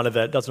reminder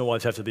that it doesn't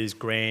always have to be this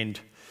grand,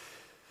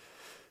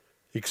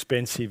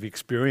 expensive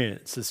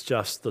experience. It's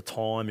just the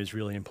time is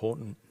really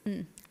important.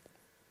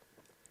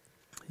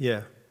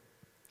 Yeah.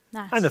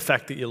 Nice. And the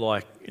fact that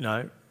you're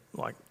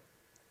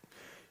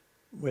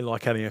we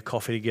like having a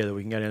coffee together.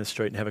 We can go down the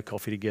street and have a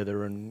coffee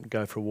together and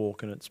go for a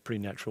walk, and it's pretty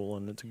natural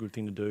and it's a good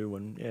thing to do.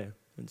 And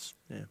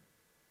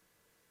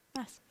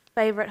Nice.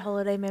 Favourite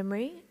holiday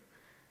memory?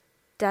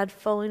 Dad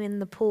falling in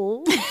the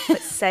pool but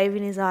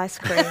saving his ice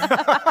cream.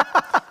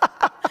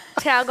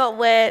 Towel got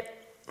wet,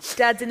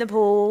 Dad's in the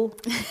pool,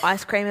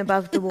 ice cream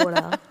above the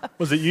water.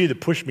 Was it you that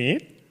pushed me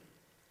in?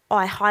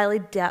 I highly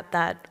doubt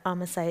that. I'm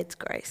going to say it's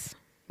Grace.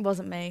 It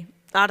wasn't me,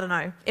 I don't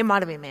know. It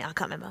might have been me. I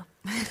can't remember.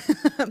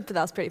 but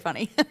that was pretty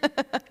funny.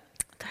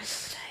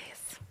 Those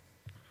days.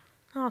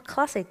 Oh,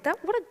 classic.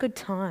 What a good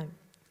time.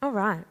 All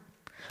right.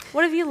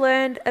 What have you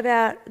learned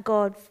about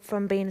God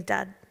from being a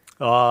dad?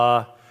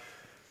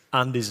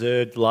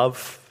 Undeserved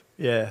love.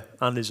 Yeah,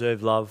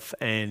 undeserved love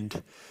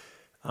and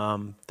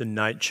the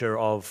nature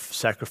of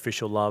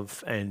sacrificial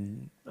love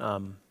and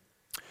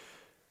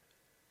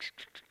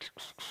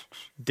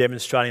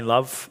demonstrating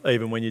love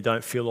even when you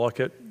don't feel like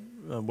it,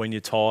 when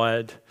you're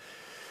tired,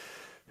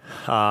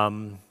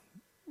 when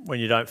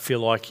you don't feel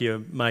like you're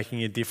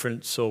making a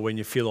difference or when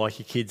you feel like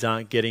your kids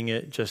aren't getting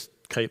it, just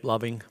keep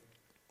loving.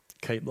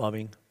 Keep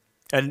loving.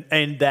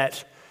 And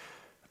that,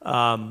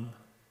 I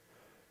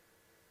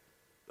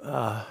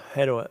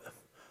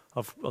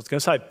was going to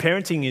say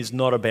parenting is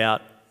not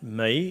about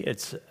me,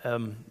 it's,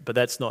 but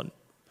that's not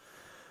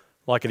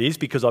like it is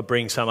because we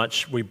bring so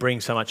much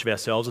of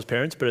ourselves as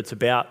parents, but it's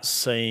about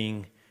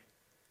seeing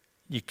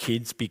your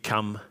kids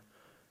become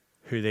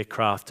who they're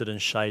crafted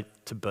and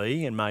shaped to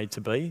be and made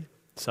to be.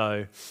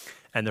 So,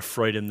 and the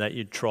freedom that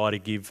you try to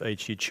give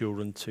each of your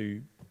children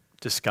to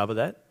discover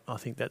that. I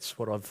think that's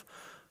what I've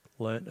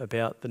learnt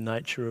about the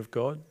nature of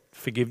God.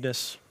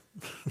 Forgiveness.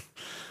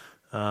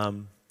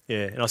 And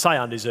I say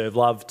undeserved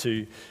love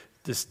to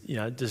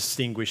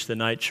distinguish the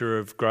nature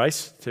of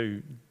grace,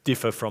 to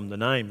differ from the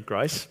name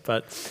grace,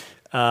 but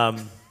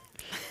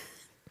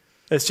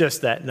it's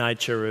just that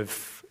nature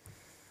of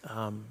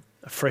a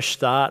fresh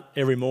start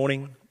every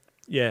morning.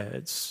 Yeah,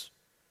 it's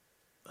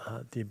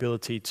the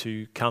ability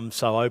to come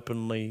so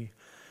openly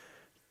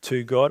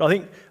to God. I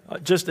think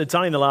it's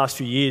only in the last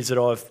few years that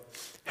I've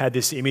had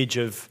this image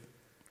of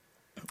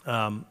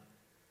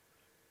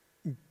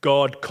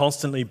God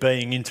constantly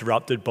being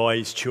interrupted by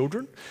his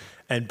children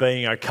and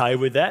being okay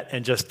with that,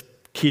 and just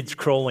kids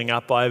crawling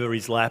up over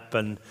his lap,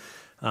 and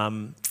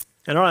I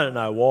don't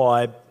know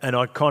why, and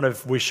I kind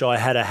of wish I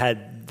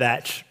had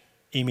that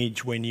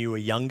image when you were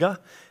younger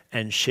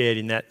and shared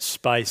in that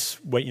space,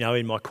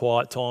 in my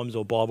quiet times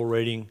or Bible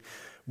reading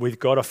with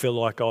God. I feel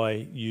like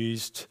I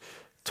used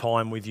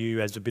time with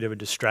you as a bit of a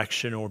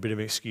distraction or a bit of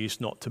an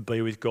excuse not to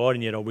be with God,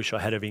 and yet I wish I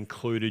had have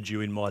included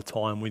you in my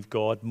time with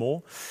God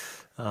more,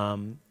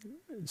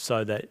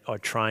 so that I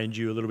trained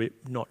you a little bit,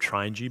 not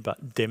trained you,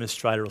 but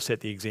demonstrated or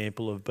set the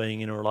example of being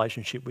in a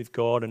relationship with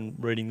God and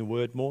reading the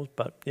Word more.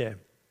 But yeah,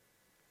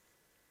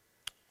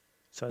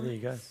 so there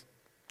you go. Does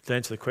that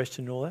answer the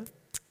question and all that?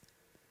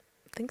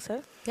 I think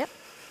so. Yep.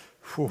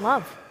 Whew.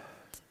 Love.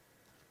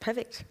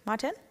 Perfect. My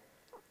turn?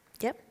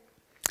 Yep.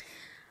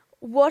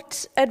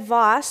 What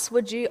advice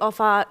would you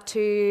offer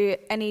to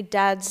any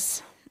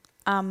dads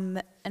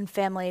and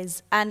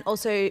families and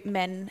also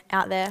men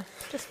out there?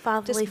 Just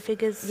fatherly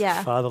figures.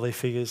 Yeah. Fatherly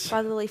figures.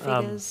 Fatherly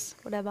figures,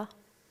 whatever.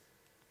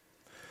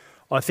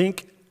 I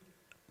think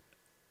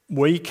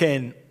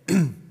I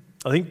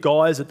think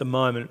guys at the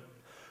moment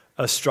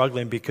are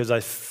struggling because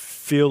they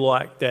feel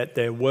like that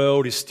their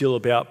world is still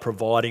about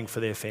providing for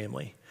their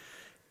family.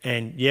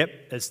 And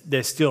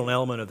there's still an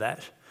element of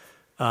that.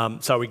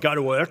 So we go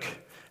to work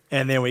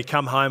and then we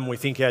come home and we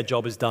think our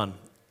job is done.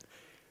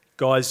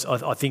 Guys,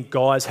 I think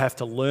guys have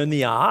to learn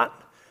the art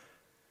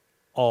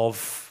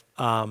of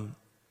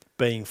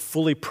being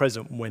fully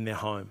present when they're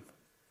home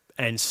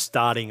and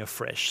starting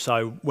afresh.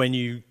 So when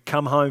you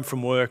come home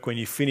from work, when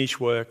you finish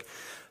work,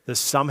 that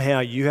somehow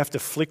you have to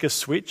flick a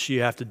switch,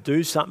 you have to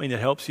do something that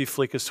helps you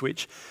flick a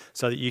switch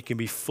so that you can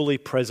be fully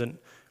present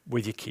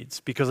with your kids.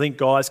 Because I think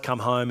guys come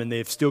home and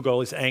they've still got all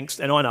this angst,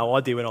 and I know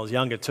I did when I was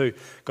younger too,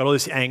 got all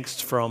this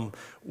angst from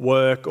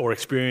work or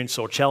experience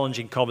or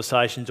challenging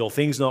conversations or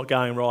things not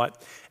going right,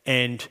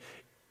 and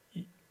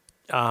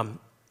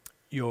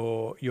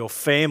your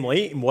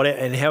family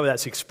and how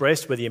that's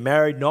expressed, whether you're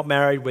married, not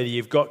married, whether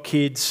you've got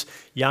kids,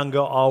 younger,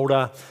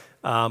 older,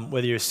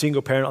 whether you're a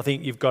single parent, I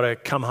think you've got to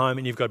come home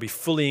and you've got to be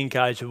fully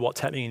engaged with what's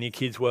happening in your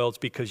kids' worlds,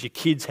 because your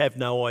kids have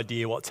no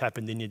idea what's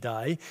happened in your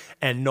day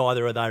and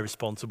neither are they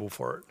responsible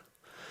for it.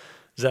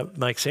 Does that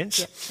make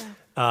sense?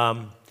 Yep.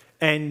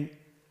 And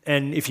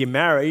if you're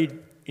married,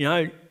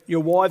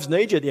 your wives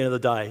need you at the end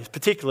of the day,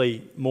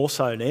 particularly more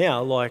so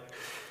now, like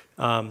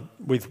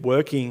with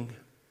working,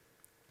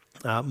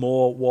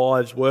 more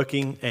wives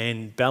working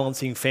and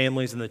balancing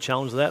families and the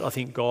challenge of that. I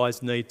think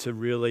guys need to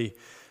really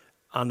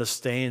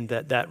understand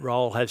that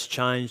role has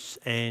changed,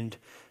 and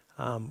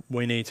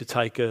we need to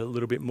take a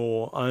little bit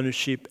more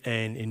ownership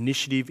and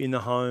initiative in the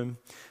home.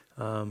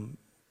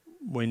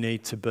 We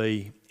need to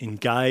be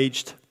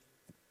engaged.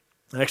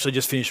 I actually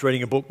just finished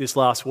reading a book this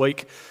last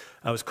week.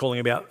 I was talking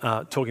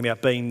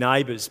about being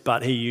neighbours,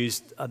 but he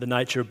used the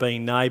nature of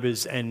being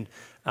neighbours and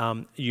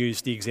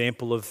used the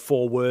example of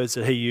 4 words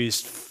that he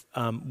used,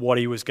 what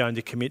he was going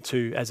to commit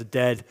to as a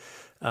dad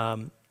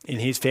in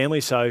his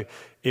family. So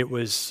he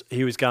was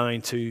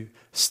going to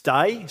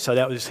stay. So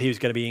he was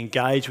going to be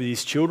engaged with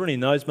his children in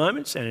those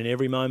moments, and in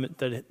every moment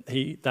that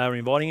they were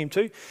inviting him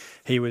to.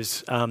 He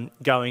was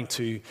going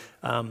to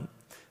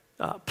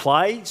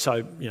play,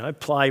 so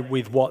play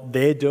with what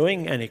they're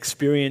doing and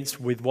experience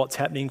with what's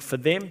happening for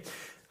them.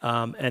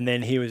 And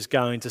then he was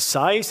going to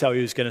say, so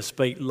he was going to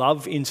speak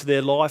love into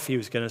their life, he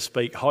was going to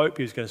speak hope,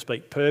 he was going to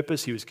speak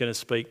purpose, he was going to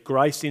speak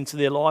grace into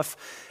their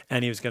life,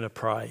 and he was going to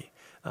pray.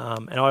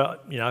 And I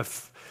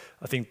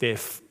think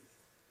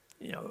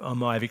I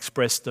might have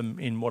expressed them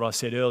in what I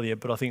said earlier,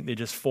 but I think they're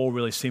just 4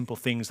 really simple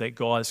things that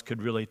guys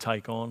could really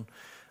take on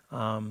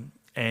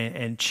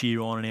and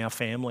cheer on in our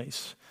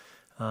families.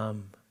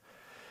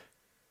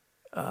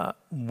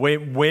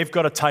 We've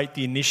got to take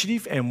the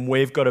initiative, and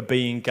we've got to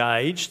be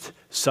engaged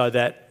so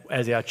that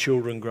as our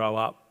children grow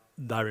up,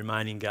 they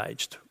remain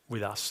engaged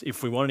with us.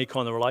 If we want any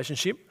kind of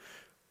relationship,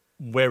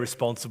 we're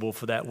responsible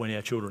for that when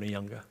our children are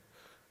younger.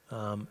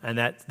 And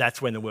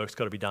that's when the work's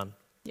got to be done.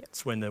 Yep.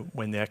 It's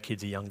when our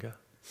kids are younger.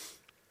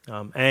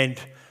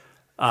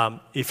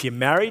 If you're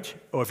married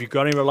or if you've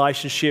got any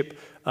relationship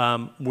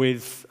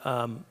with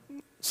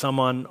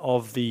someone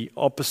of the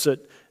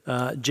opposite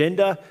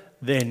gender,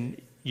 then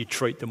you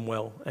treat them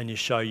well and you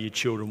show your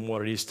children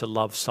what it is to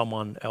love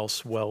someone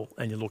else well,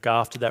 and you look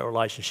after that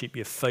relationship,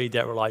 you feed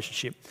that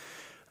relationship.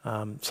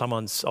 I've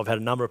had a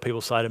number of people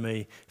say to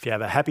me, if you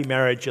have a happy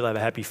marriage, you'll have a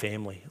happy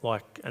family.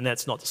 And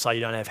that's not to say you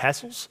don't have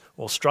hassles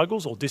or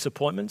struggles or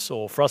disappointments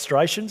or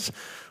frustrations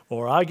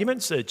or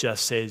arguments. It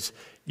just says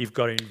you've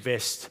got to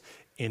invest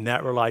in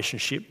that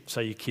relationship so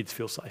your kids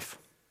feel safe.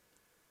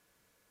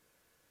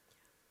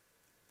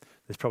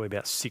 There's probably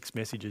about 6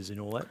 messages in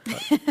all that.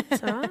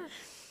 That's all right.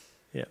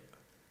 Yeah.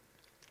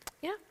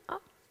 Yeah.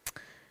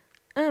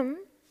 Oh.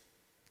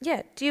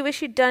 Yeah. Do you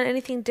wish you'd done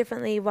anything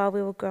differently while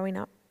we were growing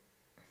up?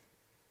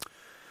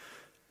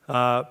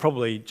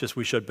 Probably just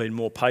wish I'd been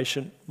more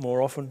patient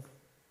more often.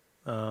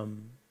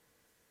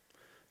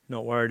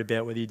 Not worried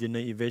about whether you didn't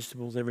eat your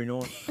vegetables every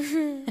night.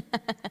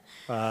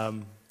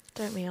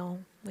 Don't we all?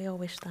 We all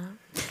wish that.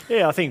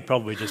 Yeah, I think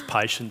probably just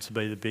patience would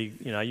be the big.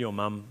 Your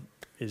mum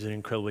is an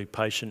incredibly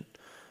patient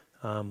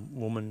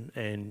woman,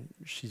 and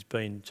she's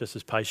been just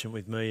as patient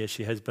with me as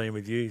she has been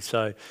with you.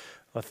 So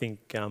I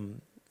think I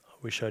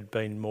wish I'd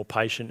been more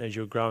patient as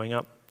you were growing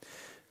up.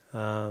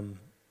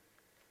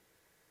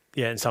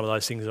 Yeah, and some of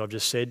those things that I've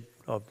just said,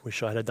 I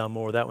wish I had done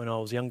more of that when I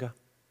was younger.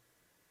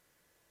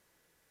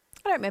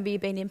 I don't remember you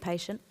being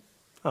impatient.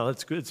 Oh,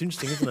 that's good. It's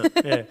interesting, isn't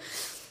it? Yeah.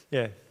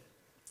 Yeah.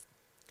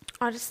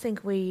 I just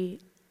think we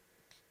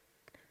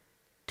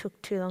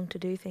took too long to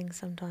do things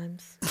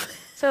sometimes.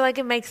 So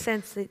it makes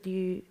sense that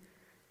you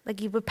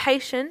were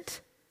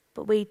patient,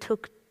 but we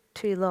took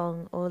too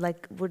long, or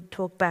would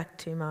talk back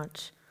too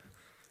much.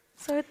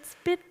 So it's a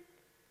bit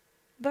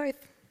both.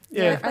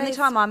 Yeah. The only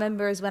time I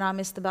remember is when I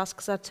missed the bus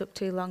because I took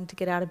too long to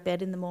get out of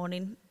bed in the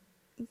morning.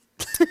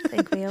 I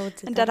think we all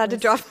did. And Dad had to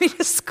drive me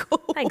to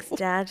school. Thanks,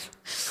 Dad.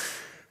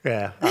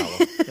 Yeah. Oh,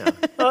 well, yeah.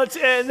 Well,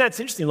 and that's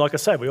interesting. Like I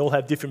say, we all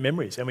have different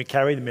memories, and we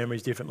carry the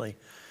memories differently.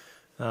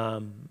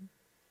 And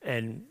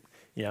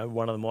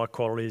one of my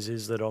qualities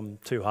is that I'm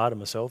too hard on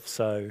myself.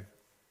 So,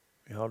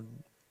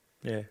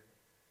 yeah.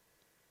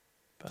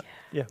 But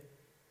yeah.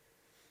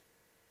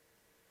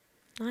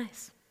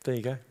 Nice. There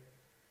you go.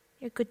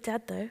 You're a good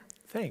dad, though.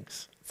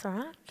 Thanks. It's all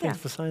right. Thanks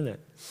for saying that.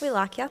 We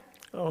like you.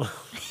 Oh,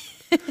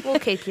 We'll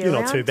keep you you're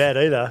around. not too bad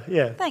either.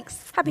 Yeah.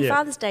 Thanks. Happy Yeah.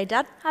 Father's Day,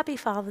 Dad. Happy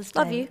Father's Day.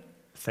 Love you.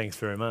 Thanks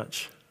very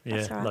much. Yeah,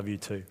 That's all right. love you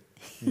too.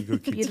 You're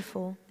good kids.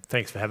 Beautiful.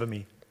 Thanks for having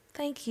me.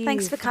 Thank you.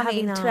 Thanks for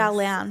coming having to our us.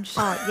 lounge.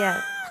 Oh,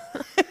 yeah.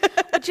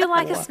 Would you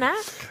like a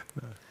snack?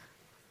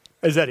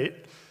 Is that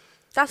it?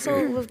 That's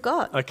all we've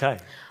got. Okay,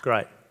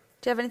 great.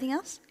 Do you have anything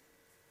else?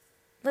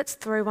 Let's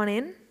throw one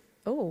in.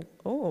 Oh.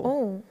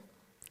 Oh.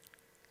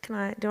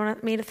 Do you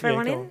want me to throw Yeah,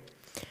 one go in? on.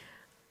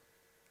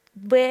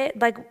 Where,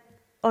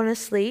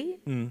 honestly,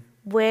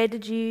 where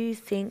did you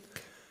think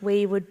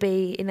we would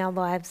be in our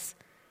lives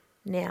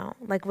now?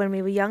 When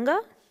we were younger?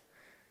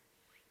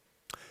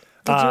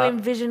 Did you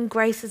envision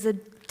Grace as a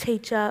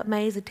teacher,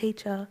 May as a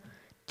teacher?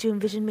 Do you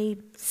envision me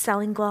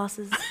selling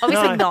glasses?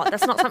 Obviously No. not.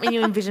 That's not something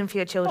you envision for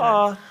your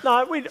children.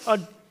 No,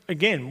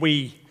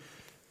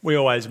 we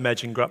always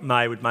imagined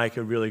May would make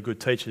a really good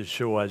teacher.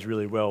 She always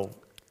really well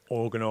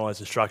organised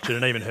and structured,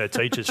 and even her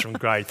teachers from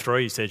grade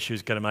 3 said she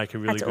was going to make a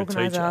really Had to good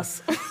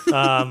organise teacher.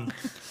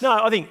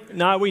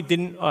 us. We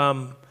didn't.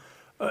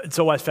 It's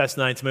always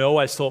fascinating to me. I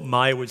always thought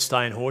May would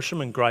stay in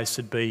Horsham and Grace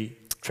would be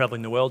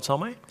travelling the world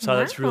somewhere. So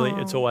it's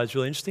always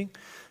really interesting.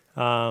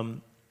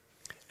 And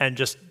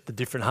just the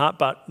different heart,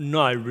 but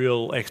no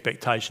real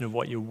expectation of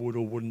what you would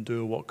or wouldn't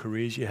do or what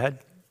careers you had.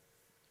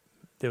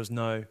 There was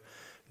never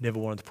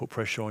wanted to put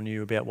pressure on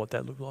you about what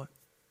that looked like.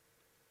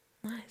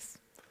 Nice.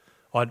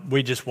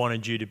 We just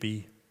wanted you to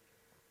be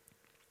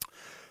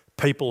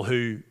people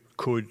who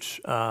could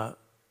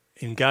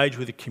engage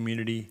with the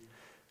community,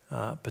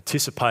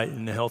 participate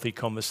in a healthy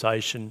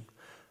conversation,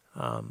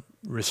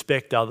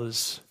 respect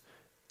others,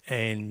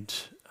 and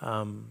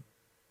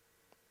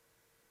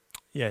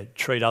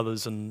treat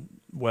others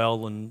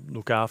well and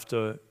look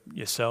after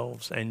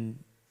yourselves and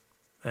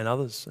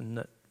others. And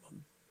that,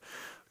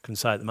 I can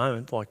say at the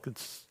moment,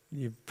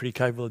 you're pretty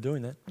capable of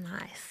doing that.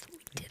 Nice. We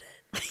did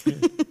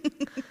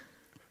it.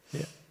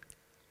 Yeah.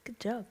 Good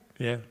job.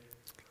 Yeah.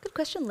 Good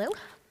question, Lil.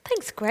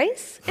 Thanks,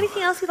 Grace.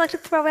 Anything else you'd like to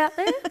throw out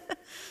there?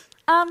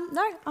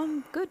 No,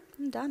 I'm good.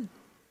 I'm done.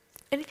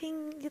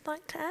 Anything you'd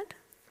like to add?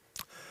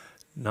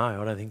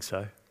 No, I don't think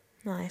so.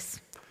 Nice.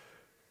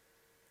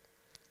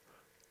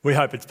 We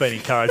hope it's been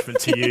encouragement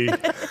to you.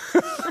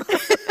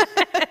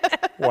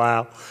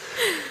 Wow.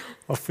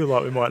 I feel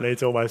like we might need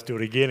to almost do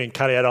it again and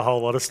cut out a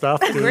whole lot of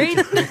stuff.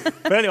 Agreed.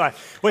 But anyway,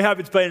 we hope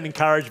it's been an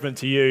encouragement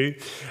to you,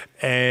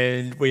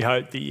 and we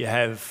hope that you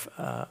have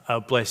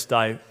a blessed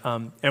day.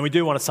 And we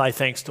do want to say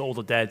thanks to all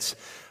the dads.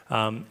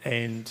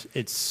 And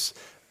it's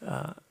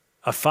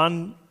a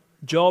fun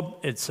job.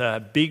 It's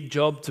a big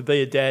job to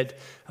be a dad.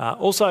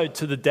 Also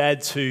to the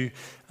dads who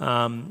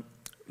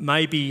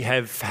maybe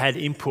have had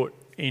input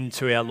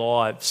into our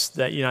lives,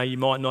 that you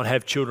might not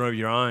have children of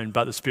your own,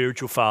 but the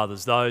spiritual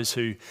fathers, those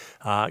who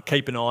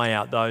keep an eye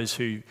out, those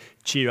who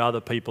cheer other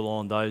people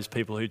on, those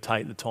people who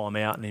take the time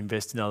out and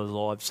invest in others'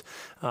 lives.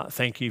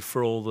 Thank you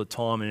for all the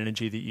time and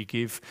energy that you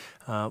give.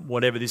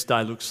 Whatever this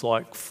day looks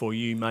like for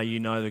you, may you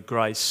know the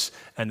grace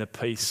and the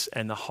peace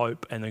and the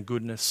hope and the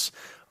goodness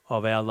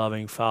of our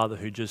loving Father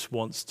who just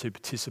wants to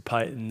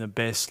participate in the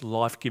best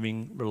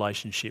life-giving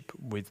relationship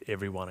with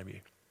every one of you.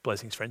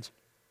 Blessings, friends.